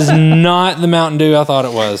aftertaste. this is not the Mountain Dew I thought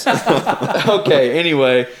it was. Okay,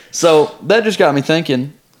 anyway, so that just got me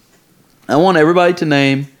thinking. I want everybody to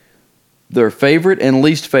name their favorite and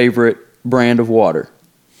least favorite brand of water.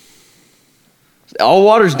 All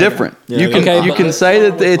water's different. Yeah, you can okay, you but can say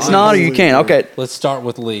that it's not, or you can't. Okay. Let's start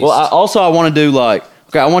with least. Well, I want to do like,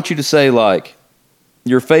 okay, I want you to say like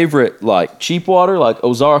your favorite like cheap water, like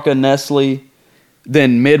Ozarka, Nestle,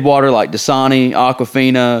 then mid water like Dasani,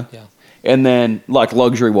 Aquafina, Yeah. and then like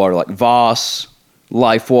luxury water like Voss,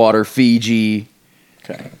 Life Water, Fiji,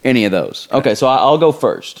 Okay. any of those. Okay, so I'll go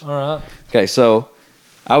first. All right. Okay, so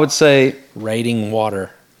I would say Rating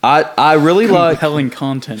water. I really like Compelling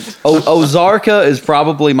content. Ozarka is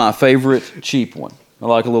probably my favorite cheap one. I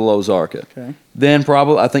like a little Ozarka. Okay. Then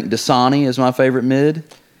probably I think Dasani is my favorite mid,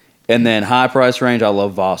 And then high price range, I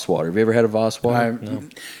love Voss water. Have you ever had a Voss water?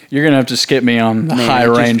 You're gonna have to skip me on the Man, high it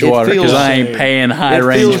just- range it water because feels- I ain't paying high it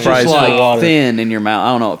range feels price just for like water. thin in your mouth.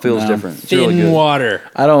 I don't know. It feels No. different. It's really Thin good. water.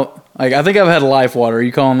 I don't like. I think I've had Life water. Are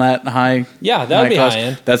you calling that high? Yeah, that would be class? high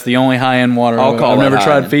end. That's the only high end water. I'll call I've that never high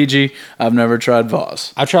tried end. Fiji. I've never tried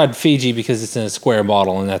Voss. I tried Fiji because it's in a square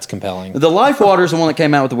bottle and that's compelling. The Life water is the one that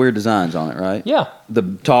came out with the weird designs on it, right? Yeah. The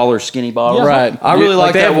taller, skinny bottle. Yeah. Right. I really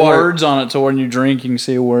like they that have water. words on it, so when you drink, you can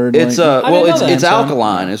see a word. It's like, I didn't know that. it's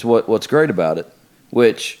alkaline is what's great about it.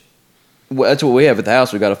 Which that's what we have at the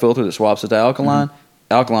house. We got a filter that swaps it to alkaline.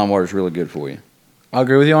 Alkaline water is really good for you. I'll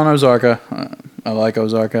agree with you on Ozarka. I like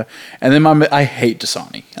Ozarka. And then I hate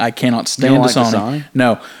Dasani. I cannot stand don't like Dasani. Dasani?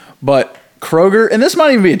 No, but Kroger, and this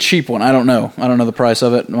might even be a cheap one. I don't know. I don't know the price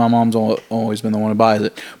of it. My mom's always been the one who buys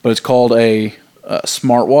it. But it's called a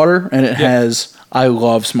Smart Water, and it has. I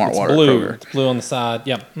love Smart Water. at Blue. Kroger. It's blue on the side.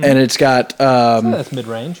 Yep. And it's got. That's mid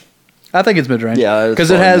range. I think it's mid range. Yeah, it's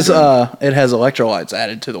because it probably has electrolytes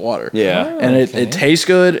added to the water. Yeah. and Okay. it tastes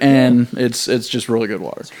good, and it's just really good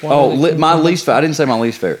water. My least. I didn't say my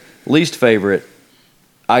least favorite. Least favorite.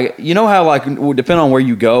 You know how like depending on where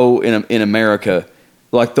you go in America,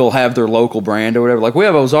 like they'll have their local brand or whatever. Like we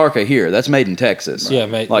have Ozarka here. That's made in Texas. Yeah,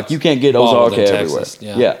 made- like you can't get bottled Ozarka in everywhere. Texas,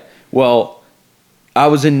 yeah. Well, I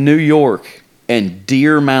was in New York and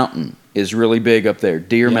Deer Mountain is really big up there.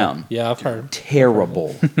 Deer Mountain. Yeah, I've heard.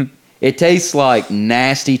 Terrible. It tastes like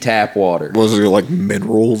nasty tap water. Was there like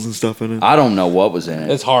minerals and stuff in it? I don't know what was in it.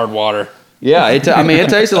 It's hard water. Yeah, it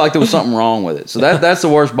tasted like there was something wrong with it. So that's the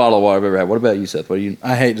worst bottle of water I've ever had. What about you, Seth? What do you?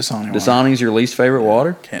 I hate Dasani. water. Dasani's your least favorite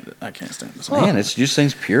water? I can't stand Dasani. Man, it just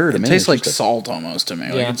seems pure to It me. tastes It's like just salt almost to me.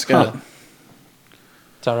 Like Yeah. it's got.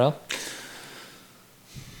 Tyrell?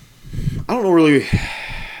 I don't know really.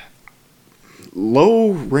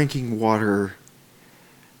 Low ranking water.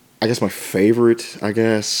 I guess my favorite. I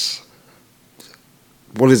guess.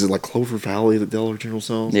 What is it like Clover Valley that Dollar General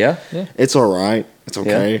sells? Yeah. It's all right. It's okay.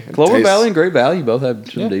 Yeah. It Clover tastes- Valley and Great Valley both have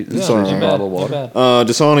some Yeah. decent Yeah, all not right. bad, bottle of water. not bad.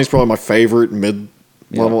 Dasani's probably my favorite mid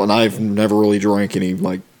level, Yeah. and I've never really drank any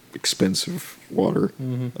like expensive water.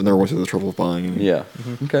 I never went through the trouble of buying any. Yeah.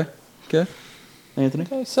 Okay. Anthony,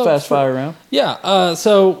 Okay, so fast for- fire round. Yeah,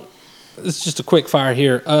 so it's just a quick fire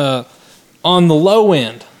here. On the low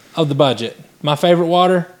end of the budget, my favorite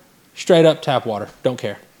water, straight up tap water. Don't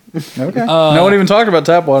care. Okay. No one even talked about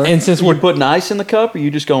tap water. And since You we're putting ice in the cup, or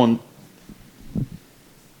you just going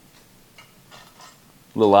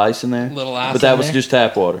little ice in there? Little ice But that in was there? just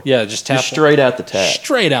tap water. yeah, just tap Just straight out the tap.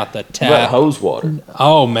 straight out the What about tap. hose water.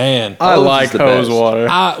 Oh man. I Hose is like the hose best. water.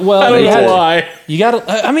 Well, I don't you know have- why. You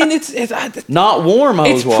gotta. I mean, it's Not warm hose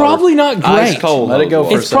It's water. probably not great. Ice cold. Let it hose go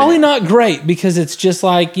water. for it's probably not great because it's just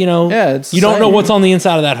like Yeah, it's you don't know same. what's on the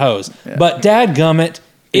inside of that hose. But dadgummit,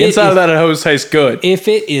 The inside of that hose tastes good.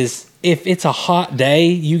 If it's a hot day,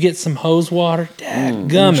 you get some hose water.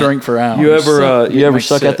 Dadgummit. Drink for hours. You ever You ever make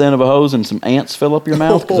suck sick. at the end of a hose and some ants fill up your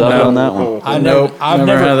mouth? Because I've No. done that one. I've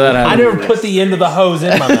never had that happen. I never put the end of the hose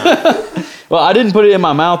in my mouth. Well, I didn't put it in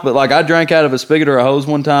my mouth, but like I drank out of a spigot or a hose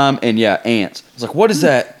one time, and yeah, ants. I was like, "What is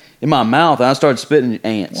that in my mouth?" And I started spitting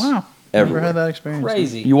ants. Wow. Everywhere. Never had that experience.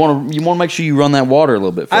 Crazy. You want to make sure you run that water a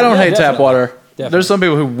little bit. I don't Yeah, hate tap definitely. water. Definitely. There's some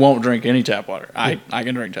people who won't drink any tap water. I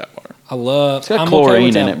can drink tap water. I love. It's got I'm chlorine okay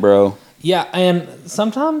with in that. it, bro. Yeah, and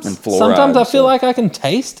sometimes And fluoride sometimes I and feel stuff. like I can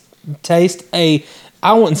taste a.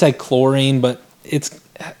 I wouldn't say chlorine, but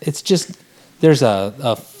it's just there's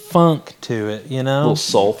a funk to it, you A know. little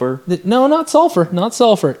sulfur. No, not sulfur. Not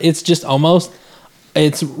sulfur. It's just almost.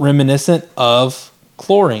 It's reminiscent of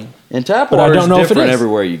chlorine. And tap But I water don't is know if it different is.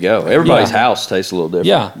 everywhere you go. Everybody's Yeah. house tastes a little different.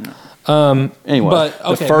 Yeah. Anyway. But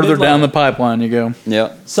okay, the further mid-level. down the pipeline you go. Yeah.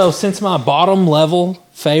 So since my bottom level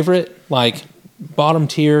favorite, like bottom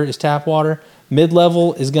tier, is tap water, mid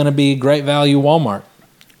level is going to be Great Value Walmart.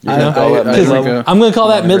 You're gonna call that I mid-level? drink a- I'm going to call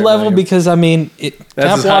that Great mid level Value. because I mean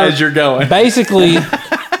That's as high as you're going. Basically,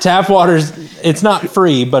 tap water's it's not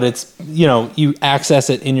free, but it's you access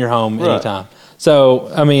it in your home Right. anytime.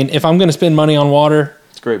 So I mean, if I'm going to spend money on water,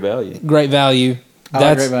 It's great value. Great Value. I like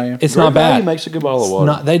That's Great Value. it's Great not Value bad. makes a good bottle of It's water.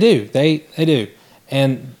 not- they do. They do.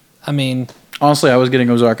 And I mean, Honestly, I was getting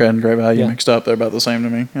Ozarka and Great Value Yeah. mixed up. They're about the same to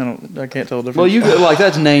me. I can't tell the difference. Well, you like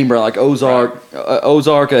that's name brand like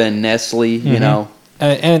Ozarka and Nestle. You know,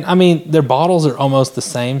 and I mean, their bottles are almost the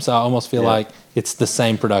same, so I almost feel Yeah. like it's the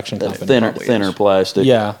same production that company. thinner is. plastic.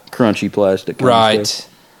 Yeah. Crunchy plastic. kind of stuff.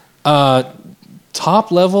 Right.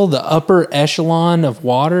 Top level, the upper echelon of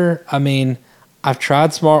water. I mean, I've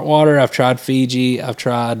tried Smart Water. I've tried Fiji. I've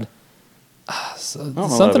tried know if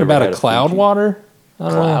I've something ever about had a a cloud Fiji. water. I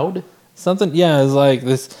don't know. Cloud. Something. Yeah, it's like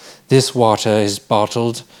this water is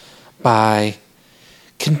bottled by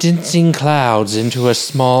condensing clouds into a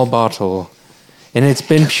small bottle, and it's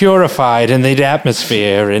been purified in the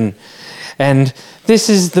atmosphere, and this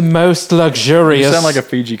is the most You luxurious. sound like a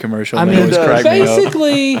Fiji commercial. I They mean, always crack me up.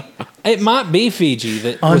 basically, it might be Fiji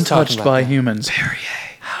that was talking Untouched about by that. humans.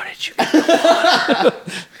 How did you?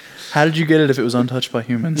 How did you get it if it was untouched by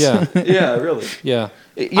humans? Yeah, Yeah, really. yeah.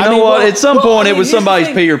 You I know mean, what? well- At some well, point, I it mean, was here's the somebody's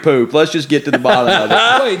thing. pee or poop. Let's just get to the bottom of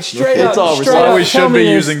it. Wait, straight It's up. all straight recycled. up, We tell should me be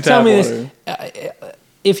this, using tell tap me this. water.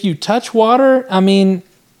 If you touch water, I mean,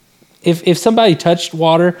 if somebody touched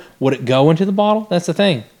water, would it go into the bottle? That's the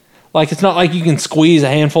thing. Like, it's not like you can squeeze a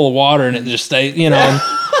handful of water and it just stays, you know. and-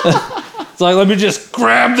 it's like, let me just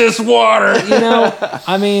grab this water, you know.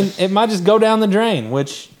 I mean, it might just go down the drain,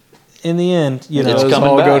 which in the end, you know. It's Those coming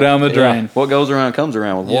all go back. down the drain. What goes around comes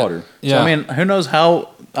around with Yeah. water. Yeah. So, I mean, who knows how?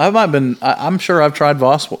 I'm sure I've tried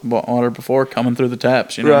Voss water before coming through the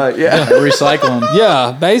taps. You know, Right, yeah. recycling.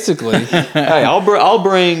 yeah, basically. Hey, I'll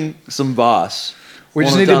bring some Voss. We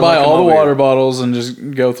just One need of to the times buy I come all the over water here. bottles and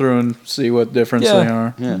just go through and see what difference Yeah. they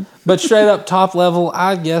are. Yeah. But straight up top level,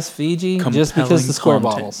 I guess Fiji, just because the square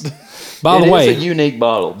Compelling bottles. By the It is way, a unique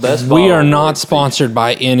bottle. Best we bottle are not award. sponsored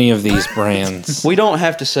by any of these brands. We don't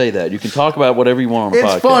have to say that. You can talk about whatever you want on the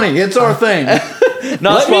podcast. It's funny. It's our thing. Not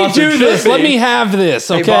Let me sponsored, do should this. be. Let me have this,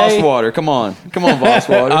 Hey, Voss okay? water. Come on, Voss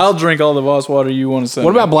water. I'll drink all the Voss water you want to send.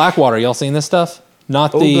 What me. about Blackwater? Y'all seen this stuff?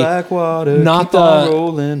 Not Oh, the Blackwater, not keep on the-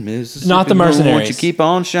 rolling, Mississippi not the moon, mercenaries. won't you keep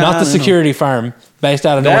on shining? not the security firm based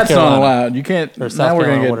out of North That's Carolina. not allowed. You can't. Or South Now we're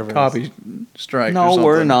Carolina, gonna whatever get it is. copy strike. or No, something.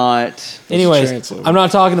 we're not. Anyways, Chancellor. I'm not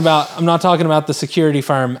talking about the security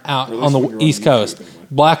firm out on the East Coast.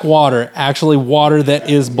 Blackwater, actually water that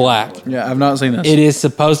is black. Yeah, I've not seen this. It is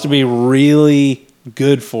supposed to be really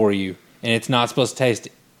good for you, and it's not supposed to taste.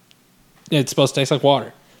 It's supposed to taste like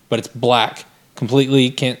water, but it's black, completely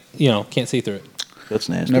can't see through it. That's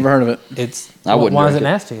nasty. Never heard of it. It's I wouldn't why is it drink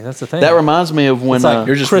it. nasty? That's the thing. That reminds me of when. It's like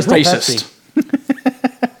You're just Crystal racist.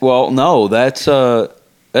 Pepsi. well, no, that's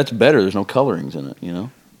better. There's no colorings in it. You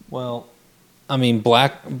know. Well, I mean,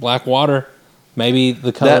 black water. Maybe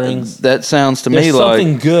the colorings. That sounds to There's me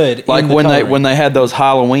something like good. like in the when coloring. they had those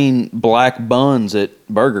Halloween black buns at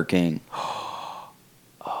Burger King.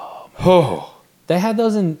 Oh, They had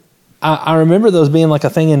those in. I remember those being like a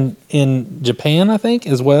thing in Japan, I think,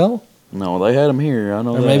 as well. no, they had them here. I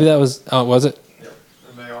know. Or maybe that was. Oh, was it?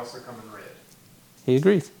 And they also come in red. He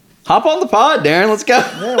agrees. Hop on the pod, Darren. Let's go.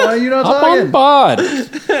 Yeah, why are you not Hop on the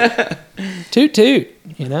talking? pod. toot toot.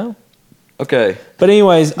 You know. Okay. But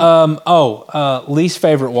anyways, least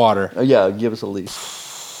favorite water, Yeah, give us a least.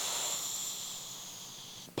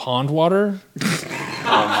 pond water.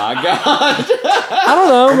 Oh my god. I don't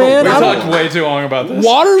know, man. We I talked don't, way too long about this.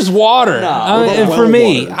 water's water. No, I mean, and well for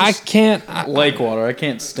me, water. I can't. Lake water. I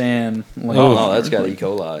can't stand lake Oh water. no, that's got E.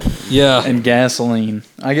 coli. Yeah. And gasoline.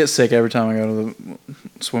 I get sick every time I go to the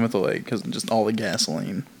swim at the lake because just all the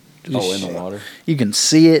gasoline. Oh, in the water. You can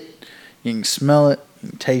see it, you can smell it, you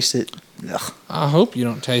can taste it. Ugh. I hope you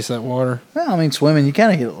don't taste that water. Well, I mean, swimming, you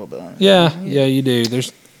kind of get a little bit on it. Yeah, you do.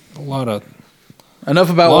 There's a lot of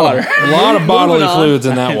Enough about lot water. of, a lot of bodily Moving on. fluids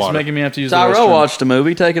in that It's water. making me have to use the Tyrell restroom. watched a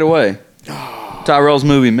movie. Take it away. Tyrell's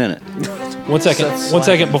movie minute. 1 second. That's 1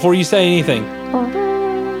 second before you say anything.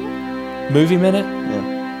 Movie minute.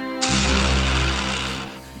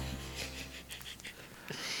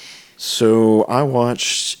 So I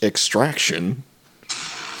watched Extraction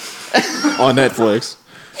on Netflix.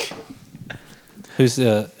 Who's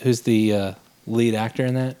the lead actor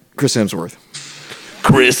in that? Chris Hemsworth.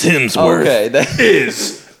 Chris Hemsworth. Okay. That,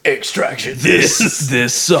 Is extraction.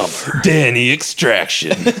 This summer. Danny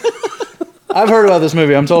Extraction. I've heard about this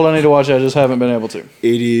movie. I'm told I need to watch it. I just haven't been able to.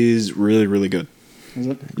 It is really, really good. Is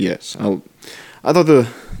it? Yes, I thought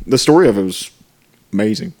the story of it was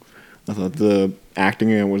amazing. I thought the acting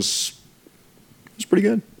in it was pretty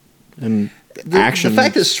good, and action. The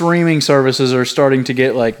fact that streaming services are starting to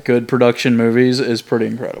get like good production movies is pretty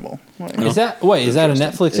incredible. Like, Is that a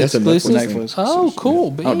Netflix Yeah, it's a exclusive? Netflix Oh,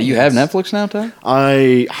 cool. oh, do you have Netflix now, Ty?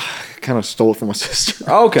 I kind of stole it from my sister.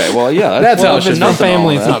 Okay. Well, yeah. That's well, how if it it's should nothing be. all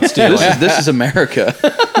Family, that. it's not stealing. This is America.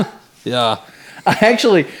 Yeah. I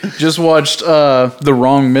actually just watched The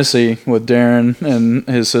Wrong Missy with Darren and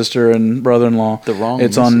his sister and brother-in-law. The Wrong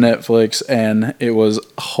It's on Netflix, and it was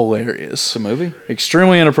hilarious. It's a movie.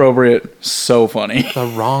 Extremely inappropriate, so funny. The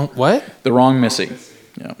wrong what? The Wrong Missy.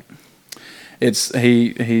 Yeah. It's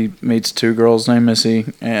he meets two girls named Missy,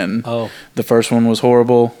 and Oh. the first one was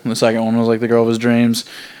horrible. And the second one was like the girl of his dreams,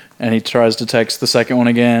 and he tries to text the second one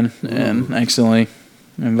again, and accidentally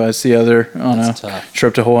invites the other on That's a tough.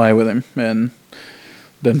 trip to Hawaii with him, and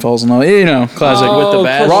then falls in love. You know, classic Oh, With the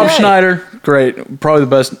bad Rob cliche. Schneider, great, probably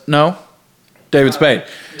the best. No, David Spade.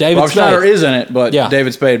 David Rob Spade. Schneider is in it, but Yeah.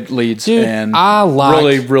 David Spade leads. Dude, and I like-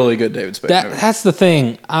 really, really good David Spade movie. That's the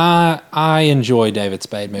thing. I enjoy David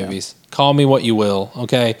Spade movies. Call me what you will,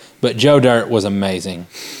 okay? But Joe Dirt was amazing.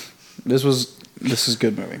 This is a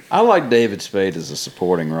good movie. I like David Spade as a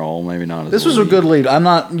supporting role, maybe not as This a was a lead. good lead. I'm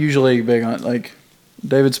not usually big on like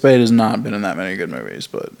David Spade has not been in that many good movies,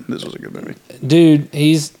 but this was a good movie. Dude,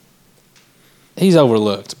 he's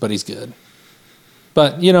overlooked, but he's good.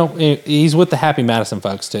 But, you know, he's with the Happy Madison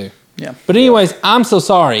folks, too. Yeah. But anyways, I'm so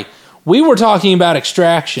sorry. We were talking about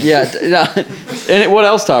Extraction. Yeah. And what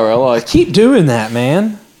else, Tyrell? Like, Keep doing that,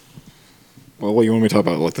 man. Well, what you want me to talk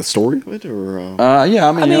about, like the story of it, or yeah,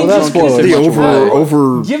 I mean, mean, you know, that's don't give spoiler. too the much away.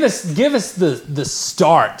 over? Give us the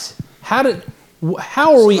start. How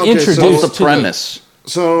are we Okay, so introduced What's to the premise?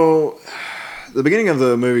 So, the beginning of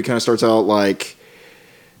the movie kind of starts out like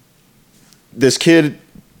this kid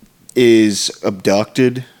is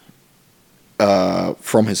abducted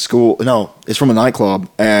from his school. No, it's from a nightclub,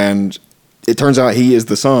 and it turns out he is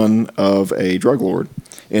the son of a drug lord,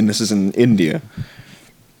 and this is in India.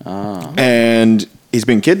 And he's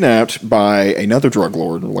been kidnapped by another drug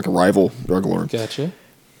lord, like a rival drug lord. Gotcha.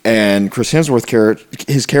 And Chris Hemsworth,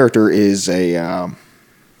 his character is a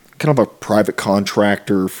kind of a private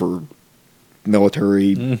contractor for military,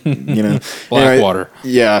 you know. Blackwater.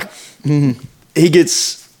 Yeah. He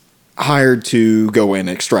gets hired to go in and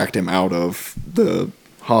extract him out of the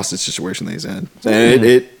hostage situation that he's in. And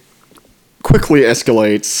it quickly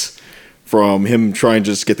escalates from him trying to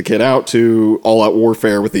just get the kid out to all-out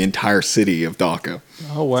warfare with the entire city of Dhaka.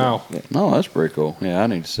 Oh, wow. No, that's pretty cool. Yeah, I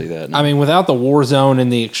need to see that. I mean, without the war zone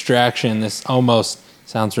and the extraction, this almost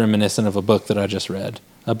sounds reminiscent of a book that I just read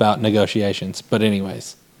about negotiations. But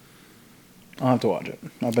anyways. I'll have to watch it.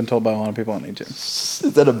 I've been told by a lot of people I need to. Is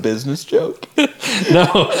that a business joke?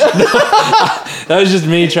 No. That was just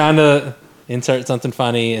me trying to insert something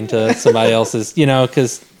funny into somebody else's, you know,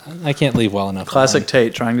 because I can't leave well enough. Classic alone.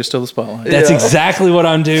 Tate trying to steal the spotlight. That's exactly what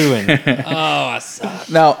I'm doing. Oh, I suck.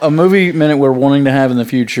 Now, a movie minute we're wanting to have in the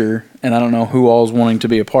future, and I don't know who all is wanting to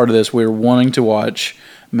be a part of this. We're wanting to watch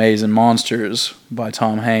Maze and Monsters by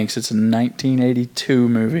Tom Hanks. It's a 1982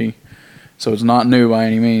 movie, so it's not new by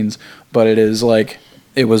any means, but it is like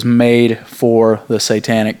it was made for the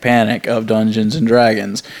Satanic Panic of Dungeons and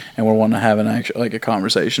Dragons, and we're wanting to have a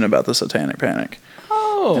conversation about the Satanic Panic.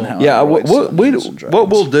 And how Yeah, it relates to Dungeons and Dragons. what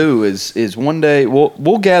we'll do is one day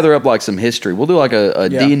we'll gather up like some history. We'll do like a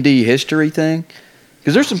Yeah. D&D history thing.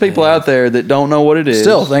 Because there's some people out there that don't know what it is.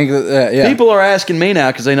 Still think that, yeah. People are asking me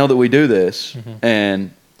now because they know that we do this.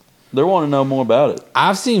 And they want to know more about it.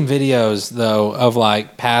 I've seen videos, though, of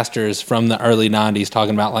like pastors from the early 90s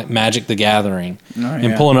talking about like Magic the Gathering and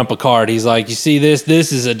yeah. pulling up a card. He's like, you see this?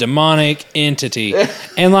 This is a demonic entity.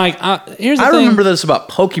 And like, here's the I thing. remember this about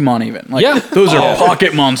Pokemon even. Like, Yeah. those are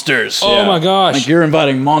pocket monsters. Oh my gosh. Like you're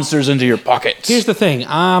inviting monsters into your pockets. Here's the thing.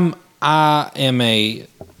 I'm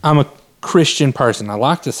a Christian person. I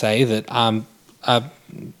like to say that I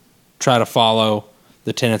try to follow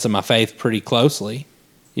the tenets of my faith pretty closely,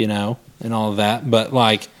 you know, and all of that. But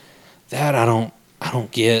like that, I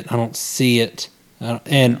don't get. I don't see it.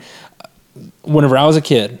 And whenever I was a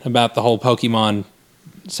kid, about the whole Pokemon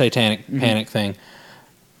satanic panic thing,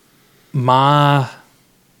 my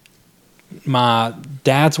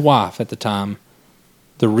dad's wife at the time,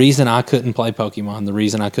 the reason I couldn't play Pokemon, the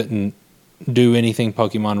reason I couldn't do anything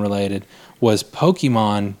Pokemon related, was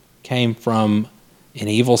Pokemon came from an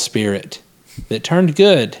evil spirit that turned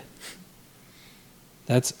good.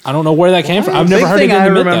 I don't know where that came from. I've never Big heard it thing in the I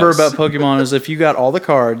remember mythos. about Pokemon is if you got all the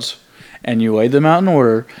cards and you laid them out in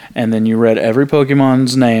order and then you read every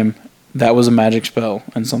Pokemon's name, that was a magic spell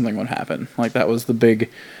and something would happen. Like that was the big.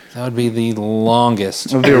 That would be the longest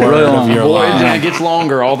It would be really word long. of your Boy, life. and it gets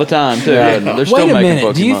longer all the time, too. doesn't it? They're still Wait a making minute.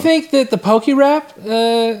 Pokemon. Do you think that the Pokerap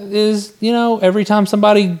is, you know, every time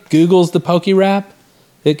somebody Googles the Pokerap,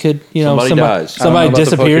 it could, you know, Somebody dies. somebody I don't know about the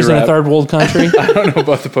disappears in a Pokerap. third world country? I don't know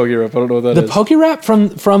about the Pokérap. I don't know what that The is.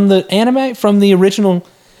 Pokerap from the anime, from the original,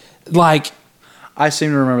 like, I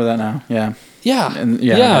seem to remember that now. Yeah. yeah, And-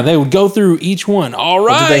 yeah. they would go through each one. All But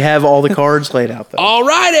right, did they have all the cards laid out though? all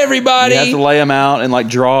right, everybody. You have to lay them out and like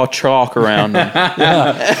draw chalk around them.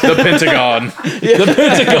 The Pentagon. The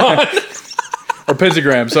Pentagon. Or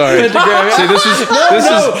pentagram, sorry. See, this is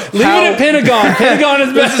Leave how, it at Pentagon. Pentagon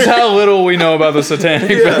is this is better. how little we know about the satanic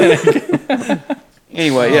panic.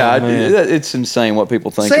 Anyway, it's insane what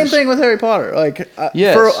people think. Same is- thing with Harry Potter. Like,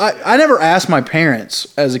 Yes. I never asked my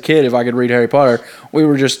parents as a kid if I could read Harry Potter. We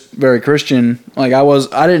were just very Christian. Like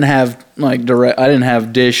I didn't have like I didn't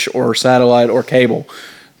have dish or satellite or cable.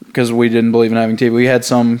 because we didn't believe in having TV. We had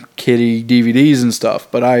some kiddie DVDs and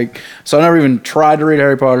stuff, but I never even tried to read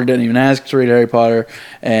Harry Potter, didn't even ask to read Harry Potter,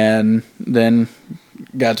 and then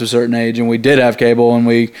got to a certain age and we did have cable and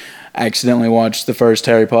we accidentally watched the first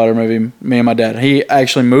Harry Potter movie, me and my dad. He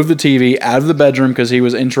actually moved the TV out of the bedroom because he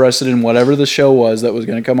was interested in whatever the show was that was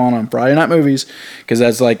going to come on Friday night movies, because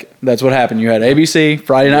that's what happened. You had ABC,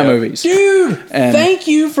 Friday night movies. Dude, And- thank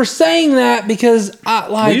you for saying that, because I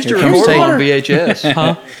like We used to Harry record it Potter. on VHS.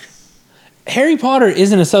 Huh? Harry Potter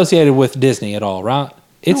isn't associated with Disney at all, right?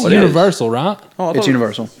 It's No, it is. Universal, right? It's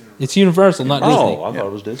Universal. It's Universal, not Disney. Oh, I thought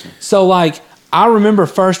it was Disney. So, like, I remember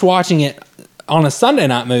first watching it on a Sunday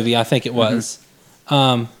night movie, I think it was,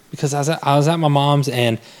 because I was at my mom's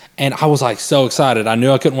and I was like so excited. I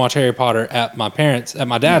knew I couldn't watch Harry Potter at my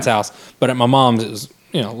dad's house, but at my mom's it was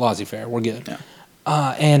laissez-faire. We're good.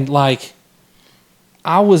 Yeah. And like,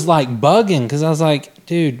 I was like bugging because I was like,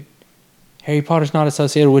 dude, Harry Potter's not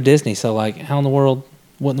associated with Disney, so like, what in the world,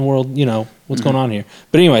 what's going on here?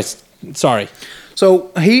 But anyways, sorry.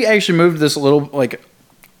 So he actually moved this little, like,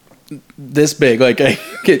 this big, like a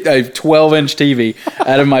 12-inch TV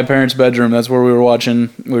out of my parents' bedroom. That's where we were watching.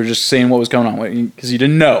 We were just seeing what was going on, because you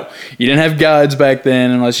didn't know. You didn't have guides back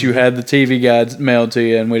then unless you had the TV guides mailed to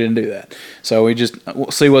you, and we didn't do that. So we just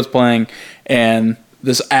see what's playing, and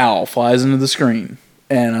this owl flies into the screen,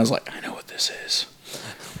 and I was like, I know what this is.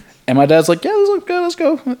 And my dad's like, yeah, this looks good, let's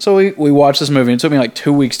go. So we watched this movie. It took me like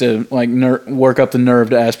 2 weeks to like work up the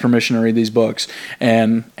nerve to ask permission to read these books.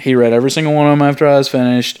 And he read every single one of them after I was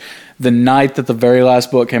finished. The night that the very last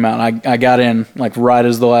book came out, I got in like right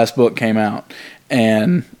as the last book came out.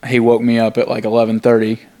 And he woke me up at like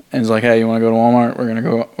 11:30 and was like, hey, you want to go to Walmart? We're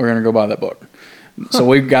gonna go buy that book. So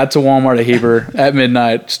we got to Walmart at Heber at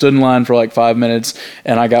midnight, stood in line for like 5 minutes,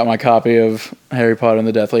 and I got my copy of Harry Potter and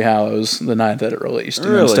the Deathly Hallows the night that it released. And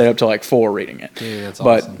then Really? stayed up till like 4 reading it. Dude, that's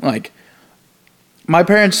But awesome. like, my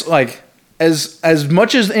parents, like, as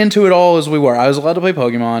much as into it all as we were, I was allowed to play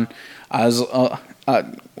Pokemon. I was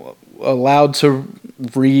allowed to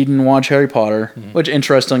read and watch Harry Potter, which,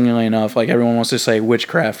 interestingly enough, like, everyone wants to say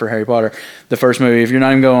witchcraft for Harry Potter. The first movie, if you're not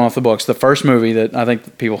even going off the books, the first movie that I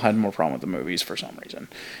think people had more problem with the movies for some reason. than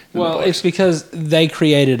the Well, books. it's because they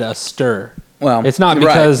created a stir. Well, It's not right,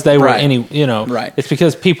 because they were right. Right. It's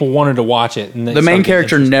because people wanted to watch it. And The main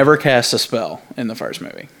character never casts a spell in the first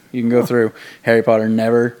movie. You can go through Harry Potter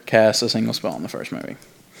never casts a single spell in the first movie.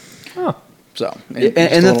 Oh. So,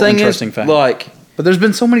 And the thing is, like, but there's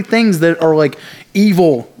been so many things that are like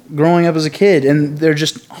evil growing up as a kid, and they're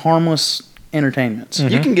just harmless entertainments.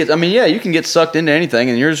 you can get, you can get sucked into anything,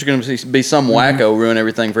 and you're just going to be some wacko ruin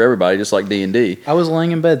everything for everybody, just like D&D. I was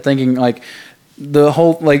laying in bed thinking, like, the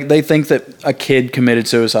whole, like, they think that a kid committed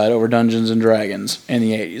suicide over Dungeons and Dragons in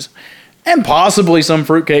the 80s. And possibly some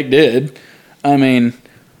fruitcake did. I mean,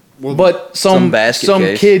 but some some basket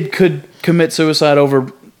case. kid could commit suicide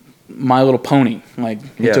over My Little Pony. Like,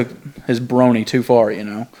 he Yeah. took his brony too far, you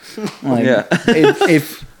know? Like, Yeah.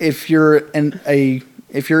 if you're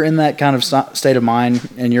in that kind of state of mind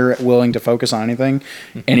and you're willing to focus on anything,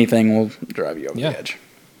 anything will drive you over Yeah. the edge.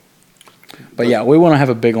 But yeah, we want to have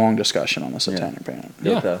a big long discussion on the Satanic Panic.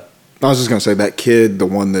 Yeah. I was just gonna say that kid, the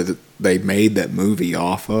one that they made that movie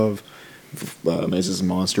off of, Mazes and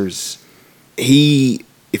Monsters. He,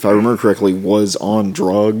 if I remember correctly, was on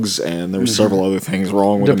drugs, and there were several other things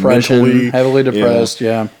wrong with Depression, him mentally. heavily depressed,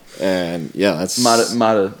 yeah. And yeah, that's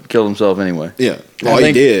Might have killed himself anyway. yeah. I Well,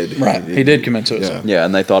 think- he did. Right, he did commit suicide. Yeah,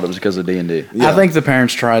 and they thought it was because of D&D. Yeah. I think the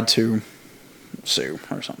parents tried to sue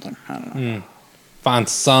or something. I don't know. Find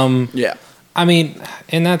some. Yeah. I mean,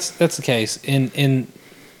 and that's the case in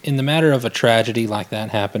the matter of a tragedy like that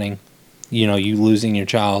happening. You losing your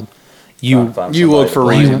child. You You look for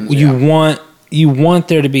reasons. you want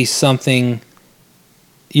there to be something,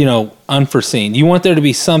 unforeseen. You want there to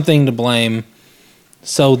be something to blame,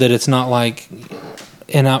 so that it's not like.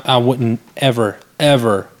 And I wouldn't ever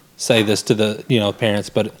say this to the parents,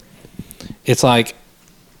 but it's like,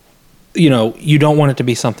 you don't want it to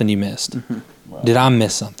be something you missed. Did I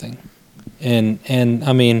miss something? And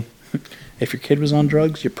I mean, If your kid was on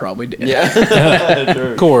drugs, you probably did.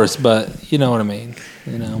 of course, but you know what I mean.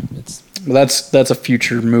 It's Well, that's a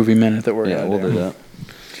future movie minute that we're Yeah, gonna we'll do. do that.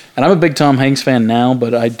 And I'm a big Tom Hanks fan now,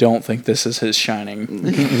 but I don't think this is his shining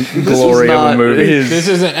glory of a not movie. this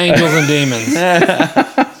isn't Angels and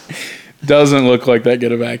Demons. Doesn't look like that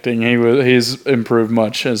good of acting. He's improved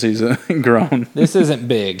much as he's grown. This isn't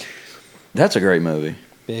Big. That's a great movie.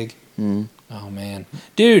 Big. Oh man,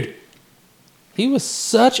 dude, he was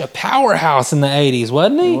such a powerhouse in the '80s,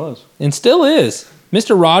 wasn't he? He was. And still is.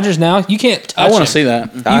 Mr. Rogers. Now you can't touch. I want him. to see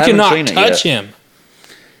that. You I haven't cannot seen it touch yet. him.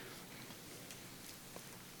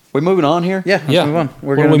 We moving on here? Yeah, let's Yeah. move on.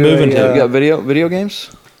 We're What are gonna we do moving to? We got video games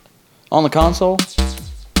on the console.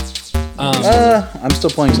 I'm still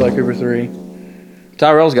playing Sly Cooper 3.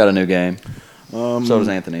 Tyrell's got a new game. So does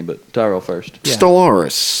Anthony, but Tyrell first. Yeah.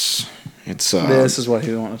 Stellaris. It's This is what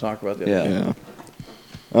he wanted to talk about. The other day.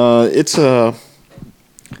 yeah. It's a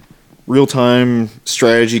real-time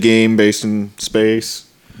strategy game based in space.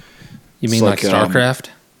 You mean It's like like, StarCraft?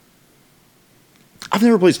 I've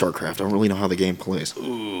never played StarCraft. I don't really know how the game plays.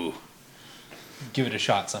 Give it a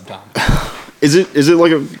shot sometime. Is it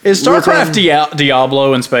like a Is StarCraft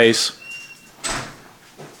Diablo in space?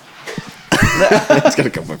 It's gonna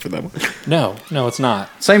come up for that one. No, it's not.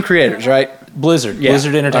 Same creators, right? Blizzard, Yeah.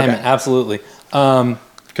 Blizzard Entertainment, Okay. absolutely.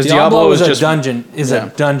 Because Diablo is is a just dungeon Yeah. a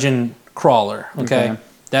dungeon crawler. Okay,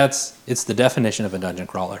 Okay. it's the definition of a dungeon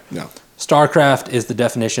crawler. No. StarCraft is the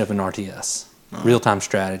definition of an RTS, real time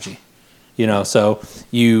strategy. You know, so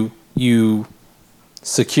you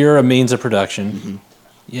secure a means of production,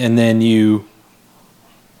 and then you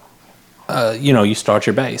start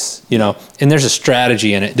your base. You know, and there's a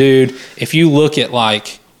strategy in it, dude. If you look at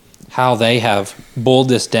like how they have boiled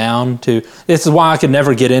this down to, this is why I could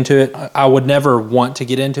never get into it. I would never want to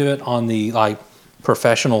get into it on the like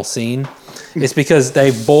professional scene. It's because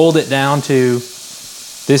they boiled it down to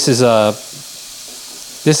this is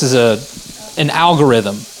an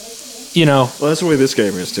algorithm. You know, Well, that's the way this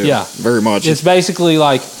game is too. Yeah. Very much. it's basically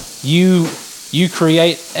like you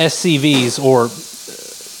create SCVs or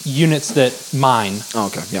units that mine. Oh,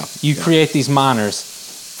 okay. Yeah. You create these miners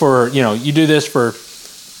for, you do this for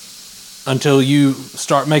until you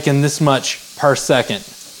start making this much per second.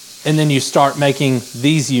 And then you start making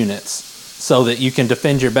these units so that you can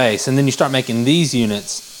defend your base. And then you start making these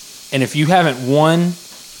units. And if you haven't won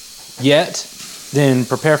yet, then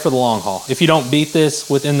prepare for the long haul. If you don't beat this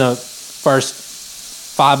within the first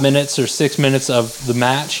 5 minutes or 6 minutes of the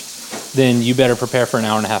match, then you better prepare for an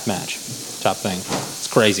hour and a half match type thing. It's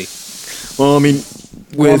crazy. Well, I mean,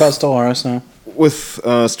 What about Stellaris now? with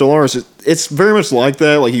Stellaris, it's very much like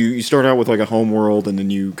that. Like you start out with like a home world, and then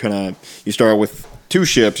you start out with two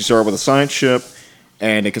ships. You start out with a science ship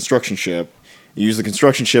and a construction ship. You use the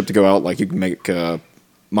construction ship to go out, like you can make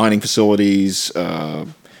mining facilities,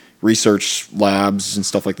 research labs and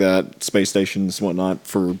stuff like that, space stations and whatnot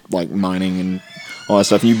for like mining and all that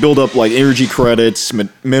stuff. And you build up like energy credits,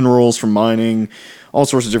 minerals from mining, all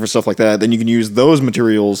sorts of different stuff like that. Then you can use those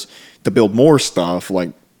materials to build more stuff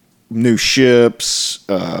like new ships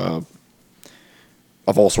of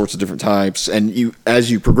all sorts of different types. And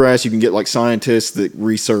as you progress, you can get like scientists that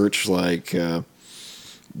research like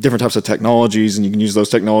different types of technologies, and you can use those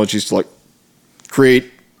technologies to like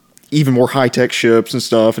create even more high-tech ships and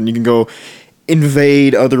stuff. And you can go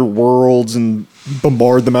invade other worlds and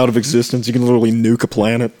bombard them out of existence. You can literally nuke a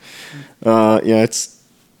planet. It's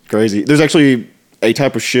crazy. There's actually a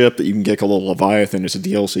type of ship that you can get called a Leviathan. It's a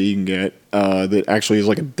DLC you can get that actually is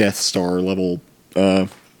like a Death Star level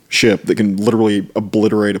ship that can literally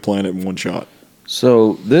obliterate a planet in one shot.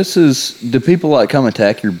 So do people like come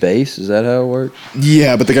attack your base? Is that how it works?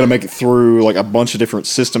 Yeah, but they got to make it through like a bunch of different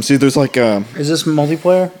systems. See, there's like Is this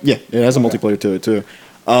multiplayer? yeah, it has a multiplayer to it too.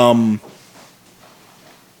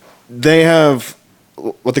 They have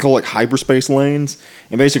what they call like hyperspace lanes,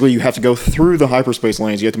 and basically you have to go through the hyperspace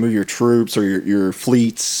lanes. You have to move your troops or your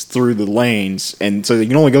fleets through the lanes, and so you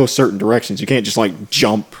can only go certain directions. You can't just like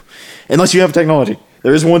jump unless you have technology.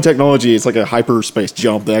 There is one technology. It's like a hyperspace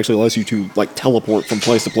jump that actually allows you to like teleport from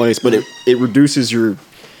place to place, but it reduces your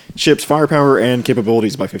ship's firepower and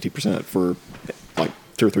capabilities by 50% for like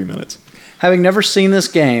 2 or 3 minutes. Having never seen this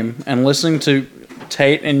game and listening to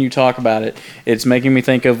Tate and you talk about it, it's making me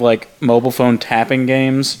think of like mobile phone tapping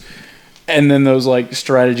games, and then those like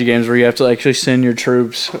strategy games where you have to actually send your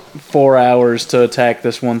troops 4 hours to attack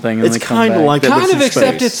this one thing. And It's then come kinda back. like that. Kind That's of, in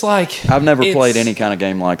except space. it's like I've never it's- played any kind of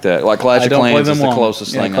game like that. Like Clash I of don't play Clans them is the long.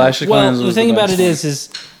 closest Yeah, thing. Clash of Well, Clans the was thing the about it best is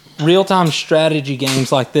real-time strategy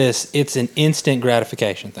games like this, it's an instant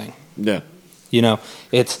gratification thing. Yeah. You know,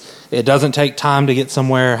 it doesn't take time to get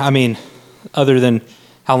somewhere. I mean, other than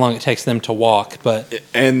how long it takes them to walk, but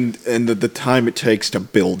And the time it takes to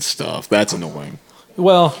build stuff, that's annoying.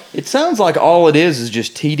 well, It sounds like all it is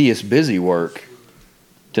just tedious, busy work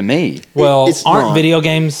to me. It's aren't not. video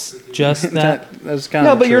games just that? That's kind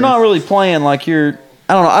No, of but you're true. not really playing like you're.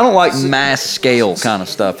 I don't know. I don't like mass scale kind of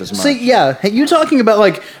stuff as much. See, yeah, hey, you talking about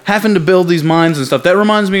like having to build these mines and stuff. That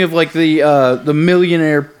reminds me of like the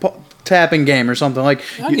millionaire tapping game or something. Like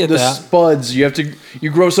I get the that. spuds. You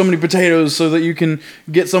grow so many potatoes so that you can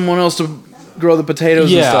get someone else to grow the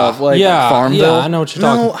potatoes and stuff. Like Farmville. Yeah, I know what you're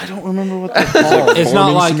talking. No, I don't remember what they're called. It's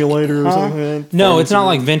not like simulator or something. no, it's not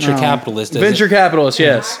like venture capitalist. Is Venture capitalist,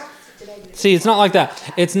 yes. See, it's not like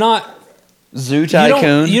that. It's not. Zoo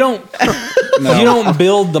Tycoon. You don't you don't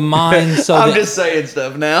build the mine so I'm that just saying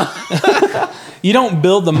stuff now. you don't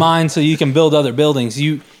build the mine so you can build other buildings.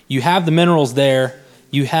 You have the minerals there.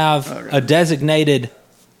 You have a designated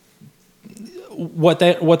what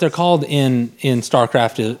they're called in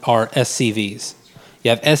StarCraft are SCVs. You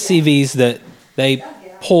have SCVs that they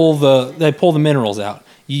pull the minerals out.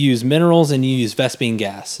 You use minerals and you use Vespene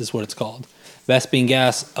gas is what it's called. Vespene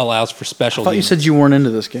gas allows for special. I thought you said you weren't into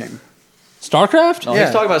this game. StarCraft? No, he's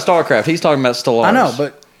talking about StarCraft. He's talking about Stellaris. I know,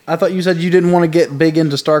 but I thought you said you didn't want to get big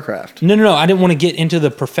into StarCraft. No. I didn't want to get into the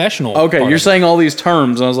professional. Okay, part you're of saying all these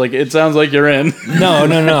terms. And I was like, it sounds like you're in. it. No.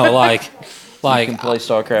 Like You can play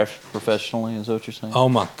StarCraft professionally, is that what you're saying? oh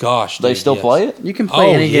my gosh, They dude, still yes. play it? You can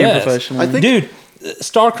play any game yes. professionally. I think- Dude,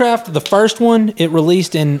 StarCraft, the first one, it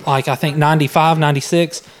released in like I think 95,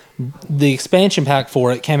 96. The expansion pack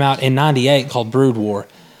for it came out in 98 called Brood War.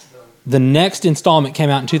 The next installment came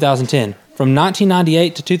out in 2010. From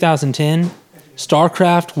 1998 to 2010,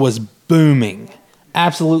 StarCraft was booming.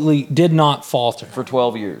 Absolutely did not falter. For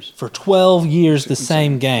 12 years. For 12 years, the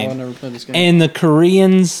same I game. never played this game. And the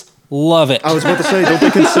Koreans love it. I was about to say, don't they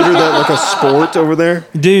consider that like a sport over there?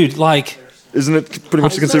 Dude, like, Isn't it pretty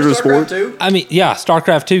much considered a sport? I mean, yeah,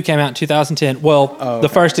 StarCraft 2 came out in 2010. Well,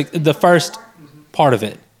 the first part of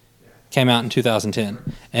it came out in 2010.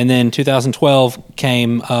 And then 2012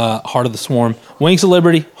 came Heart of the Swarm. Wings of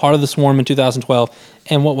Liberty, Heart of the Swarm in 2012.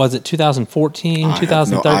 And what was it, 2014,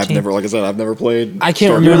 2013? I've never, like I said, I've never played. I can't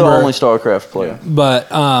You're remember. the only StarCraft player.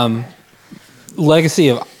 But Legacy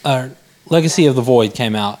of the Void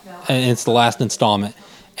came out, and it's the last installment.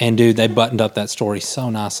 And dude, they buttoned up that story so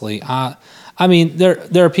nicely. I mean,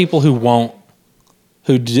 there are people who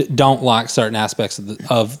don't like certain aspects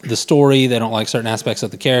of the story. They don't like certain aspects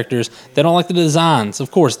of the characters. They don't like the designs.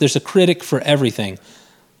 Of course, there's a critic for everything.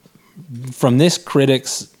 From this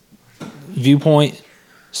critic's viewpoint,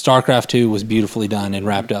 StarCraft 2 was beautifully done and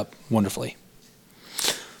wrapped up wonderfully.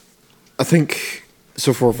 I think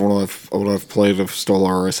so far from what I've played of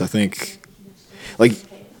Stellaris, I think like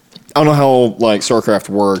I don't know how like StarCraft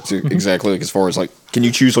worked exactly, like as far as like can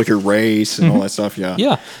you choose like your race and all that stuff? Yeah.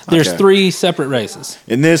 Yeah, there's Okay. 3 separate races.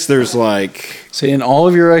 In this, there's like See, in all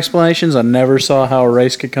of your explanations, I never saw how a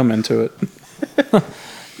race could come into it.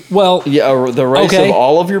 Well, Yeah, the race Okay. of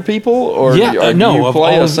all of your people? Or Yeah, or no, you of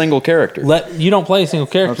play all a of- single character? you don't play a single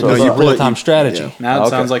character. No, It's you a play- real-time you- strategy. yeah. Now it Okay.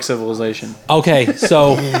 sounds like Civilization. Okay,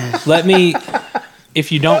 so let me,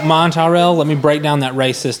 if you don't mind, Tyrell, let me break down that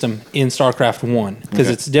race system in StarCraft 1 because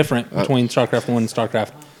Okay. it's different between StarCraft 1 and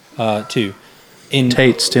StarCraft 2.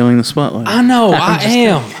 Tate stealing the spotlight. I know, I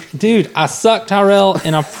am. Dude, I suck, Tyrell,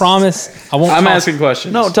 and I promise I won't I'm talk- asking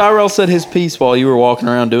questions. No, Tyrell said his piece while you were walking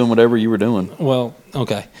around doing whatever you were doing. Well,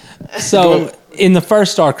 okay. So in the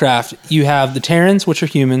first StarCraft, you have the Terrans, which are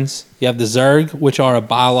humans. You have the Zerg, which are a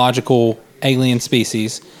biological alien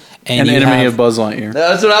species. an you enemy have- of Buzz Lightyear.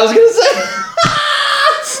 That's what I was going to say.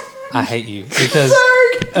 I hate you because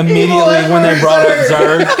immediately when they brought up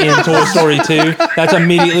Zerg in Toy Story 2, that's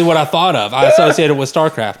immediately what I thought of. I associated it with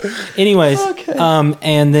StarCraft. Anyways,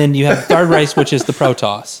 and then you have the third race, which is the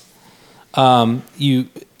Protoss.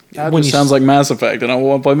 That just sounds like Mass Effect, and I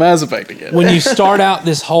want to play Mass Effect again. When you start out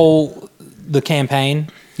the campaign,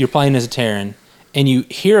 you're playing as a Terran, and you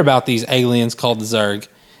hear about these aliens called the Zerg,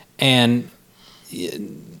 and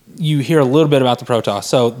you hear a little bit about the Protoss.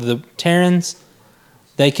 So the Terrans,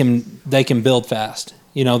 they can build fast.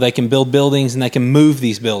 You know, they can build buildings and they can move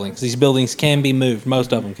these buildings. These buildings can be moved.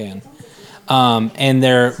 Most of them can. And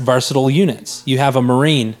they're versatile units. You have a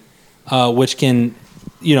Marine, which can,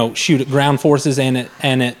 shoot at ground forces and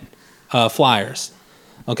at flyers.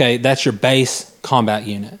 Okay, that's your base combat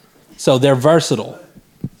unit. So they're versatile.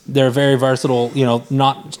 They're very versatile.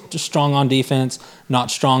 Not strong on defense,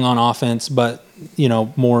 not strong on offense, but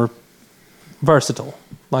more versatile.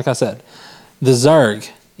 Like I said, the Zerg,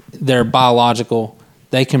 they're biological.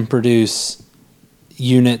 They can produce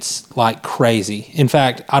units like crazy. In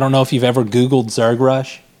fact, I don't know if you've ever Googled Zerg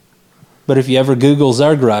Rush, but if you ever Google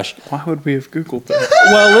Zerg Rush, Why would we have Googled that?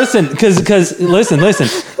 well, listen, because listen.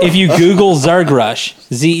 If you Google Zerg Rush,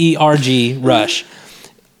 Zerg Rush,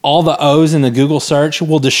 all the O's in the Google search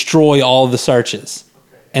will destroy all of the searches,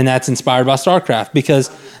 and that's inspired by StarCraft because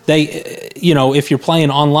they, if you're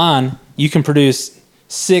playing online, you can produce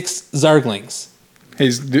 6 Zerglings.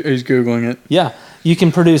 He's Googling it. Yeah, you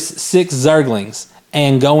can produce 6 Zerglings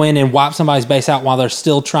and go in and wipe somebody's base out while they're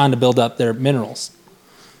still trying to build up their minerals.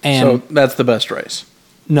 And So that's the best race.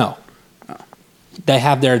 no. they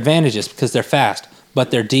have their advantages because they're fast,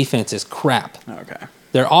 but their defense is crap. Okay.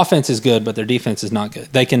 Their offense is good, but their defense is not good.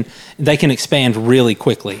 They can expand really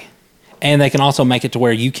quickly, and they can also make it to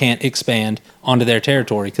where you can't expand onto their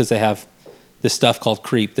territory because they have this stuff called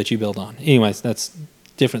creep that you build on. Anyways, that's a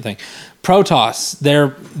different thing. Protoss,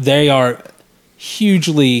 they are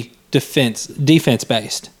hugely defense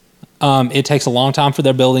based. It takes a long time for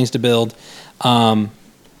their buildings to build.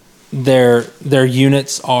 Their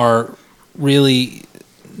units are really,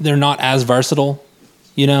 they're not as versatile,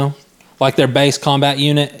 you know. Like their base combat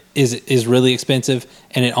unit is really expensive,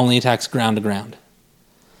 and it only attacks ground to ground.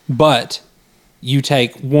 But you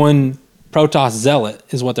take one Protoss Zealot,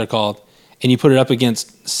 is what they're called, and you put it up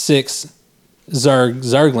against 6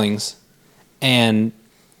 Zerglings, and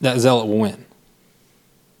that Zealot will win.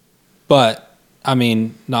 But I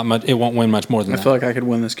mean, not much. It won't win much more than I that. feel like I could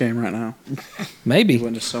win this game right now. Maybe.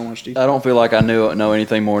 Went into so much detail. I don't feel like I know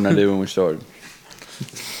anything more than I did when we started.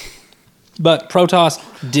 But Protoss,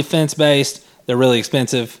 defense-based, they're really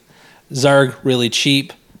expensive. Zerg, really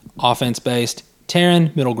cheap, offense-based.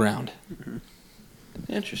 Terran, middle ground.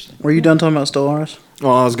 Interesting. Were you done talking about Stellaris?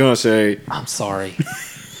 Well, I was gonna say, I'm sorry.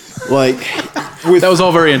 like, That was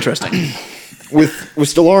all very interesting. with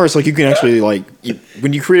Stellaris, like you can actually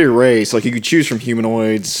when you create a race, like you could choose from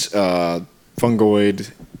humanoids,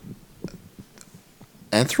 fungoid,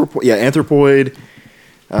 anthropoid,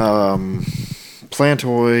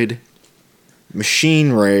 plantoid,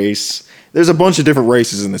 machine race. There's a bunch of different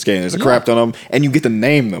races in this game. There's a crap ton of them, and you get to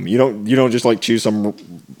name them. You don't just like choose some,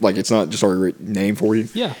 like it's not just already named for you.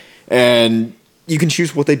 Yeah. And you can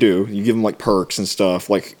choose what they do. You give them like perks and stuff.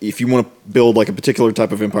 Like if you want to build like a particular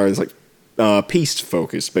type of empire that's like peace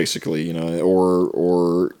focused, basically, you know,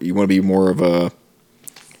 or you want to be more of a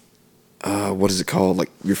what is it called? Like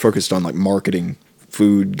you're focused on like marketing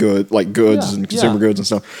goods and consumer goods and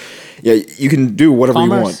stuff. Yeah, you can do whatever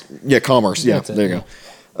Commerce? you want. Yeah, commerce. Yeah, That's it, there you yeah.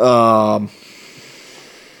 go.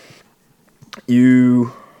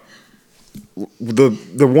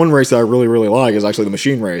 The one race that I really like is actually the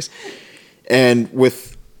machine race, and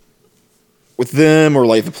with them or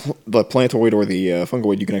like the plantoid or the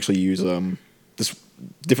fungoid, you can actually use this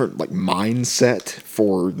different like mindset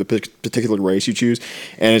for the particular race you choose,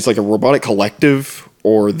 and it's like a robotic collective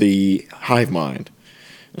or the hive mind.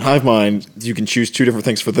 In hive mind, you can choose 2 different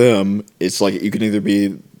things for them. It's like you can either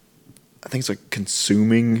be, I think it's like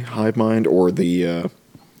consuming hive mind or the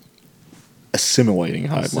assimilating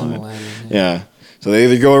hive mind. Assimilating, Yeah. So they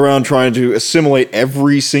either go around trying to assimilate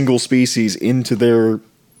every single species into their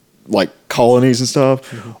like colonies and stuff,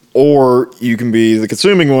 or you can be the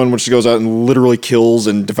consuming one, which goes out and literally kills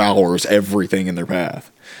and devours everything in their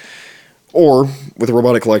path. Or with a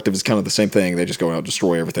robotic collective, it's kind of the same thing. They just go out and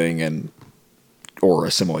destroy everything or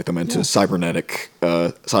assimilate them into cybernetic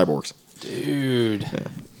cyborgs. Dude.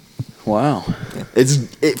 Wow.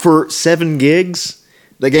 For 7 gigs,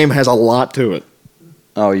 the game has a lot to it.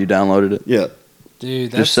 Oh, you downloaded it? Yeah.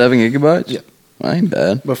 Dude, Just that's 7 gigabytes? Yeah. That ain't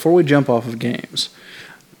bad. Before we jump off of games,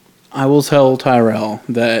 I will tell Tyrell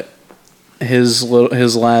that his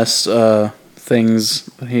last things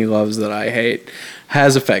he loves that I hate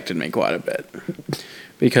has affected me quite a bit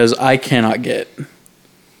because I cannot get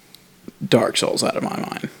Dark Souls out of my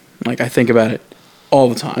mind. Like I think about it all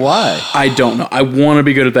the time. Why? I don't know. I want to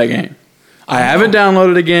be good at that game. I haven't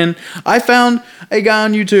downloaded it again. I found a guy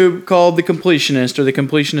on YouTube called The Completionist or The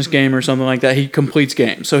Completionist Game or something like that. He completes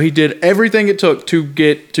games. So he did everything it took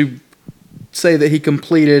to say that he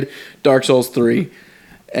completed Dark Souls 3.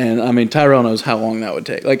 And I mean, Tyrell knows how long that would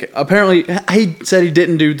take. Like, apparently, he said he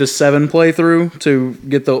didn't do the 7 playthrough to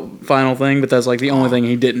get the final thing, but that's like the only thing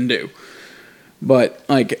he didn't do. But,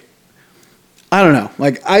 like, I don't know.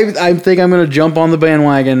 Like, I think I'm going to jump on the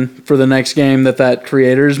bandwagon for the next game that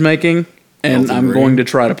creator is making, and Elden I'm Ring. going to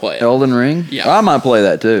try to play it. Elden Ring? Yeah. I might play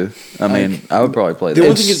that too. I mean, I would probably play The that.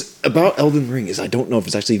 only thing is about Elden Ring is I don't know if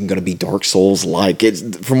it's actually even going to be Dark Souls like. It's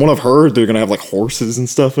from what I've heard, they're going to have like horses and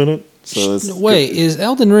stuff in it. So it's Wait, is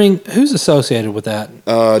Elden Ring, who's associated with that?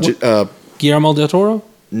 Guillermo del Toro?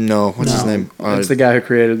 No, what's his name? It's the guy who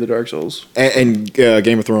created the Dark Souls. and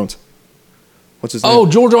Game of Thrones. What's his name? Oh,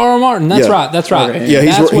 George R. R. Martin. That's Yeah. right. That's right. Okay. yeah,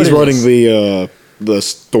 he's That's what it writing is. the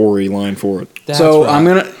storyline for it. That's So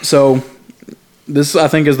right. This I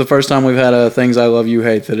think is the first time we've had a things I love you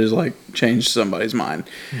hate that has like changed somebody's mind,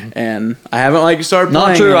 and I haven't like started. Not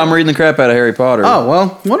playing true. it. I'm reading the crap out of Harry Potter. Oh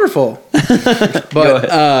well, wonderful.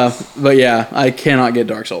 But yeah, I cannot get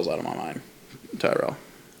Dark Souls out of my mind, Tyrell.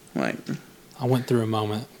 Like, I went through a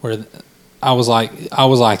moment where I was like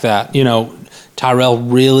that. You know, Tyrell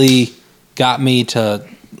really got me to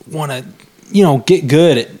want to get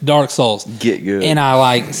good at Dark Souls. Get good. And I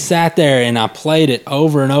like sat there and I played it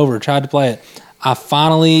over and over, tried to play it. I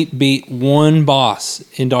finally beat one boss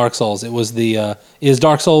in Dark Souls. It was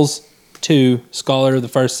Dark Souls 2, Scholar of the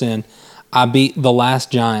First Sin. I beat the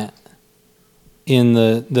last giant in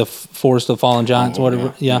the Forest of Fallen Giants,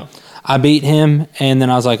 whatever. Yeah. I beat him, and then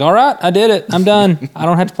I was like, all right, I did it. I'm done. I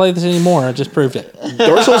don't have to play this anymore. I just proved it.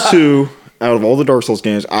 Dark Souls 2, out of all the Dark Souls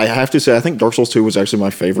games, I have to say, I think Dark Souls 2 was actually my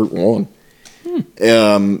favorite one.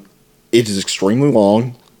 It is extremely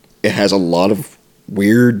long. It has a lot of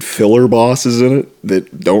weird filler bosses in it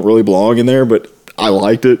that don't really belong in there, but I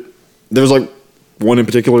liked it. There was like one in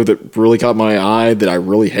particular that really caught my eye that I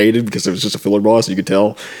really hated because it was just a filler boss, you could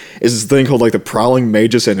tell. Is this thing called like the Prowling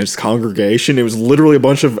Magus and his Congregation. It was literally a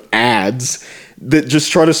bunch of ads that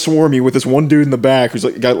just try to swarm you with this one dude in the back who's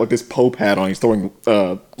like got like this Pope hat on. He's throwing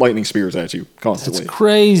lightning spears at you constantly. It's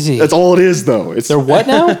crazy. That's all it is, though. They're what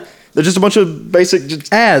now? They're just a bunch of basic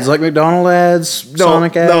Ads like McDonald ads,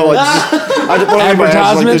 Sonic ads. No, what I mean by ads is like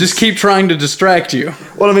Advertisements? Just keep trying to distract you.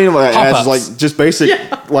 what I mean by ads is Pop-ups. like just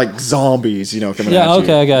basic like zombies, coming Yeah, at you.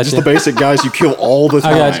 okay, I got Just you. the basic guys you kill all the I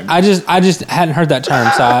time. got you. I just hadn't heard that term,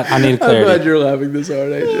 so I need I'm glad clarity. you're laughing this hard,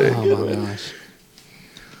 AJ. Oh my gosh.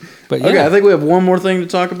 But yeah, Okay, I think we have one more thing to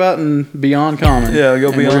talk about and Beyond Common. Yeah, go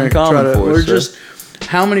And Beyond we're gonna Common try to- for us, We're sir. just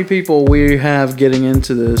how many people we have getting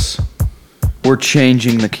into this. We're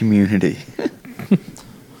changing the community.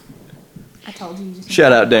 I told you. Just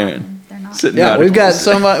Shout out Darren. They're not. Sitting Yeah, out we've of- got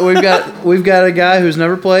somebody. We've got a guy who's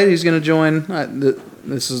never played. He's going to join.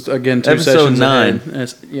 This is again 2 Episode sessions 9.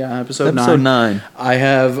 ahead. Episode Episode 9. 9. I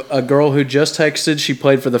have a girl who just texted. She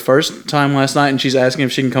played for the first time last night, and she's asking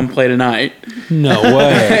if she can come play tonight. no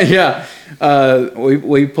way. Yeah,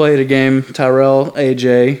 we played a game. Tyrell,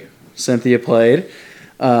 AJ, Cynthia played,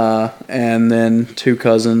 and then 2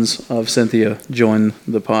 cousins of Cynthia joined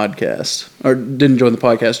the podcast, or didn't join the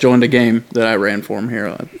podcast. Joined a game that I ran for them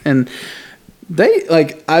here, and they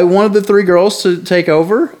I wanted the 3 girls to take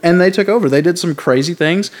over, and they took over. They did some crazy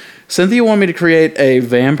things. Cynthia wanted me to create a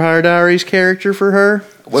Vampire Diaries character for her.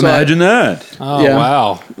 Imagine that. Oh Yeah.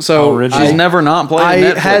 wow. So Original. She's never not played a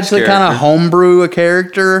I Netflix had to kind character. of homebrew a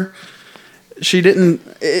character. She didn't.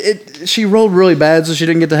 She rolled really bad, so she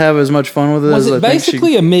didn't get to have as much fun with it. Was as it I think she-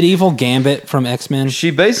 basically a medieval Gambit from X-Men?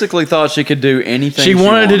 She basically thought she could do anything. She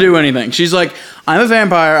wanted to do anything. She's like, I'm a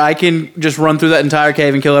vampire. I can just run through that entire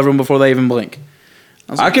cave and kill everyone before they even blink.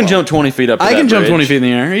 I can jump 20 feet up. To I that can jump bridge. 20 feet in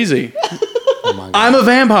the air, easy. Oh my God. I'm a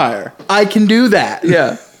vampire. I can do that.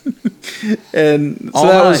 Yeah. And so All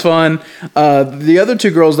that was night. fun. The other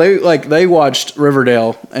 2 girls, they watched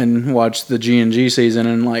Riverdale and watched the G&G season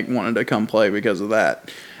and wanted to come play because of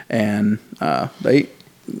that. And they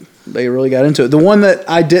really got into it. The one that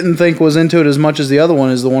I didn't think was into it as much as the other one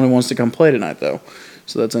is the one who wants to come play tonight, though.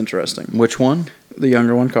 So that's interesting. Which one? The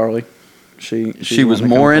younger one, Carly. She Was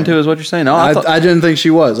more into it, is what you're saying? No, I didn't think she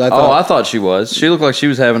was. I thought. I thought she was. She looked like she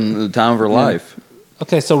was having the time of her life.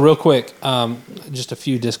 Okay, so real quick, just a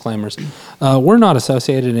few disclaimers. We're not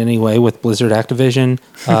associated in any way with Blizzard Activision,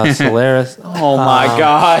 Solaris. Oh my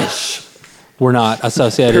gosh. We're not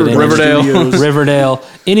associated in Riverdale. Riverdale,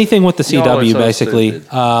 anything with the Y'all are CW, so basically.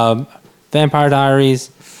 stupid. Vampire Diaries.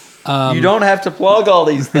 You don't have to plug all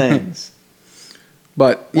these things.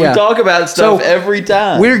 But We yeah, talk about stuff So, every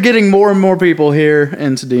time. we're getting more and more people here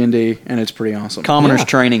into D&D, and it's pretty awesome. Commoners Yeah.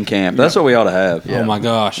 Training Camp. That's what we ought to have. Oh my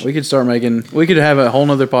gosh. We could start making. We could have a whole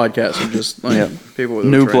nother podcast of just Yeah. people with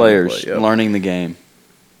New training players play, yep. learning the game.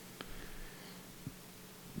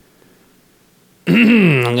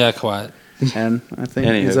 I got quiet. And I think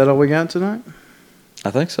Anywho. is that all we got tonight? I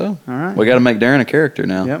think so. All right. We got to make Darren a character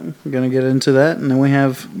now. Yep, we're gonna get into that, and then we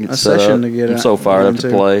have Get a set session up. to get. I'm so fired up to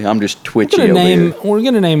into. play. I'm just twitchy We're over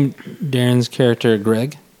gonna here. name Darren's character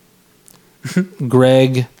Greg.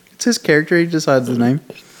 Greg It's his character. He decides the name.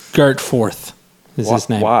 Gert Forth is his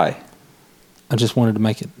name. Why? I just wanted to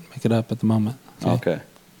make it up at the moment. Okay.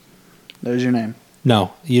 There's your name.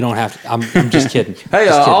 No, you don't have to. I'm just kidding. Hey,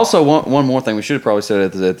 Just kidding. also one more thing we should have probably said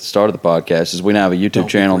at the start of the podcast is we now have a YouTube Don't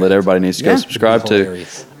be channel Greg. that everybody needs to go Yeah. subscribe It'd be to.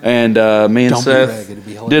 hilarious. And me and Don't be Greg, Seth it'd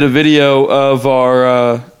be hilarious. did a video of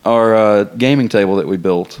our gaming table that we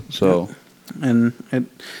built. So And it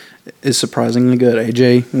is surprisingly good.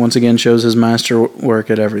 AJ once again shows his master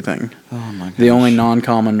work at everything. oh my god, The only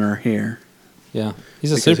non-commoner here. Yeah,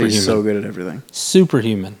 he's a Because superhuman. he's so good at everything.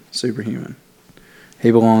 Superhuman. Superhuman. He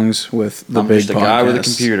belongs with the I'm big just a guy with a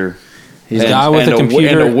podcasts. computer. He's a guy with a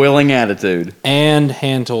computer and a willing attitude. and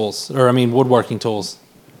hand tools, or I mean woodworking tools.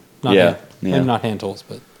 Not Yeah, hand, yeah. maybe not hand tools,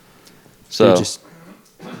 but So he just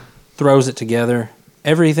throws it together.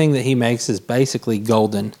 Everything that he makes is basically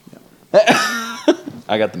golden. I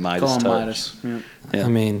I got the Midas Call him touch. Midas. Yeah. Yeah. I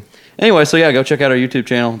mean, Anyway, so yeah, go check out our YouTube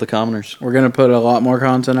channel, The Commoners. We're going to put a lot more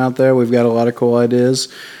content out there. We've got a lot of cool ideas.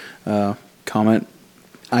 Comment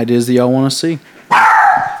ideas that y'all want to see.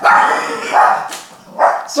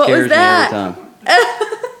 What Scares was that? me every time.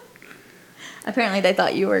 Apparently they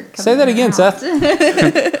thought you were coming say that again, out.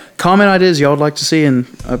 Seth. Comment ideas y'all would like to see in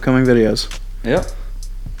upcoming videos. Yep.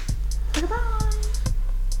 Goodbye.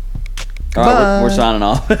 All right, we're signing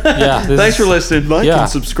off. Yeah. this Thanks is- for listening. Like Yeah. and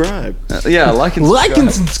subscribe. Yeah, like and Like and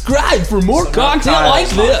subscribe for more content like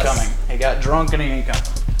this. He got drunk and he ain't coming.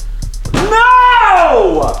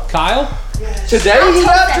 No! Kyle? Today I he told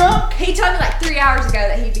got them- drunk? He told me like 3 hours ago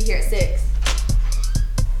that he'd be here at 6.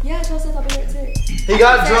 Yeah, I told Seth I'll be here at 6. He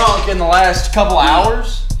got drunk in the last couple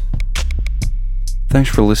hours? Thanks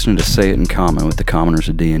for listening to Say It in Common with the Commoners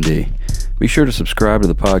of D&D. Be sure to subscribe to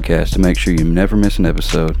the podcast to make sure you never miss an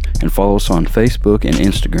episode, and follow us on Facebook and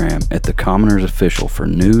Instagram at The Commoners Official for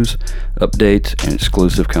news, updates, and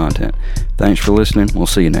exclusive content. Thanks for listening. We'll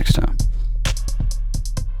see you next time.